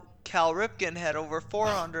 Cal Ripken had over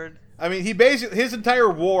 400. I mean, his entire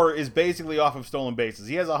WAR is basically off of stolen bases.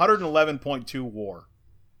 He has 111.2 WAR.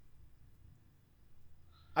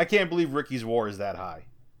 I can't believe Ricky's WAR is that high.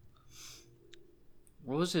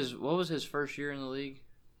 What was his first year in the league?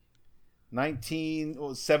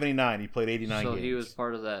 1979. He played 89 games. So he was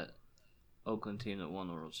part of that Oakland team that won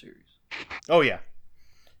the World Series. Oh yeah.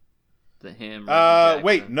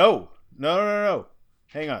 Wait, no.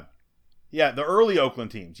 Hang on. Yeah, the early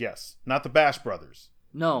Oakland teams, yes. Not the Bash Brothers.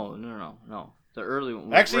 No. The early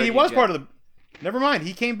one. Actually, he was part of the... Never mind.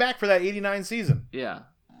 He came back for that 89 season. Yeah.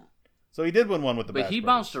 So he did win one with the Bash Brothers. But he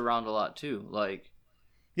bounced around a lot, too.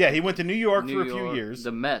 Yeah, he went to New York for a few years.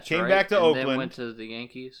 The Mets, came back to Oakland. Then went to the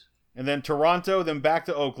Yankees. And then Toronto, then back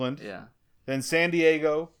to Oakland. Yeah. Then San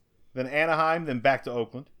Diego, then Anaheim, then back to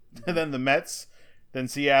Oakland. And then the Mets, then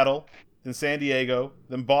Seattle, then San Diego,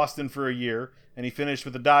 then Boston for a year. And he finished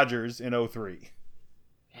with the Dodgers in 2003.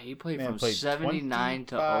 Yeah, he played from 79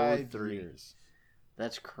 to 03. Years.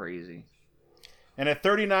 That's crazy. And at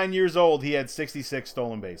 39 years old, he had 66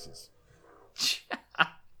 stolen bases.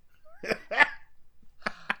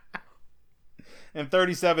 And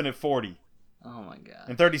 37 at 40. Oh, my God.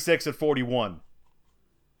 And 36 at 41.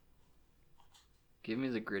 Give me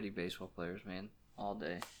the gritty baseball players, man. All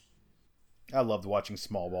day. I loved watching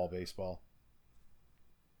small ball baseball.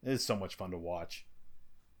 It is so much fun to watch.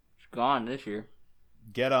 It's gone this year.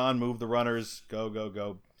 Get on, move the runners,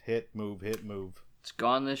 go. Hit, move. It's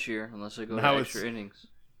gone this year, unless they go to extra innings.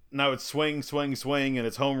 Now it's swing, and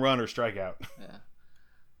it's home run or strikeout. Yeah.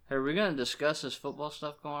 Hey, are we going to discuss this football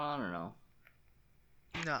stuff going on or no?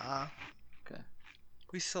 Nuh-uh. Okay.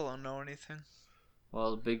 We still don't know anything.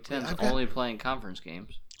 Well, the Big Ten's only playing conference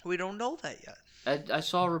games. We don't know that yet. I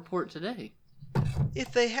saw a report today.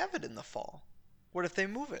 If they have it in the fall. What if they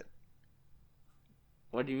move it?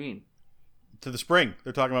 What do you mean? To the spring.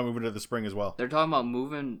 They're talking about moving to the spring as well. They're talking about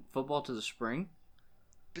moving football to the spring?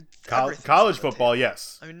 But college football,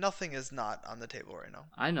 yes. I mean, nothing is not on the table right now.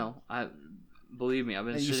 I know. Believe me, I've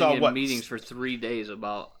been sitting in meetings for 3 days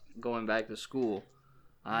about going back to school.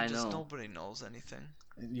 I know. Nobody knows anything.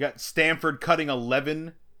 You got Stanford cutting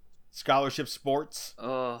 11 scholarship sports.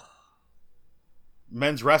 Ugh.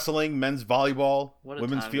 Men's wrestling, men's volleyball,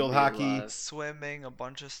 women's field hockey. Swimming, a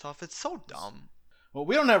bunch of stuff. It's so dumb. Well,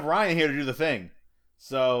 we don't have Ryan here to do the thing.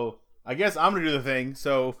 So, I guess I'm going to do the thing.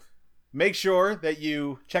 So, make sure that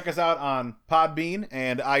you check us out on Podbean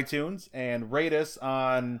and iTunes and rate us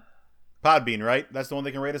on Podbean, right? That's the one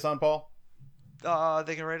they can rate us on, Paul?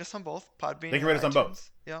 They can rate us on both. Podbean. They can rate us on both.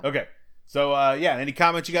 Yeah. Okay. So, any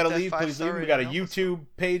comments you got to leave, please leave. We got a rating, YouTube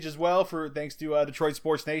page as well thanks to Detroit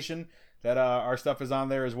Sports Nation. That our stuff is on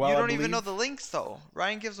there as well. You don't even know the links, though.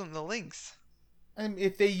 Ryan gives them the links. And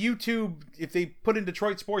if they put in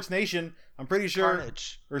Detroit Sports Nation, I'm pretty sure.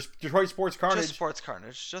 Carnage. Or Detroit Sports Carnage. Just Sports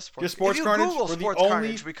Carnage. Just Sports Carnage. Google Sports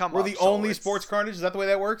Carnage, we come up. We're the only Sports Carnage. Is that the way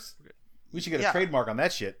that works? We should get a Yeah. trademark on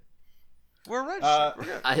that shit. We're registered. We're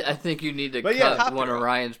good. I think you need to But cut yeah, one of copyright.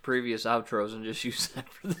 Ryan's previous outros and just use that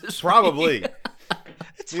for this. Probably.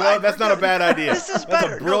 It's You know, fine. that's we're not a good. bad idea. This is That's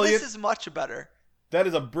better. a brilliant. No, this is much better. That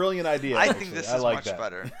is a brilliant idea. I actually. think this I is like much that.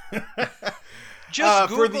 better. Just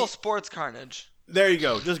for Google the- Sports Carnage. There you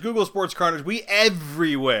go. Just Google Sports Carnage. We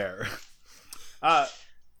everywhere.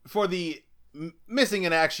 For the missing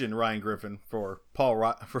in action, Ryan Griffin for Paul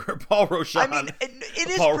Roshan. I mean, it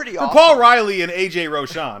is pretty for awesome. Paul Riley and AJ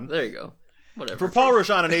Roshan. There you go. Whatever. For Paul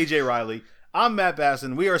Roshan and AJ Riley, I'm Matt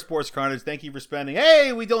Basson. We are Sports Carnage. Thank you for spending.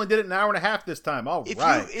 Hey, we only did it an hour and a half this time. All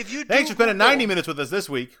right. If you Thanks do for spending Google- 90 minutes with us this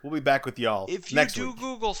week. We'll be back with y'all If you next do week.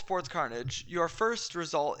 Google Sports Carnage, your first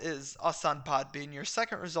result is us on Podbean. Your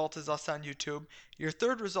second result is us on YouTube. Your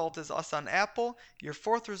third result is us on Apple. Your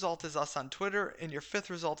fourth result is us on Twitter. And your fifth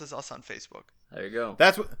result is us on Facebook. There you go.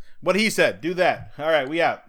 That's what he said. Do that. All right, we out.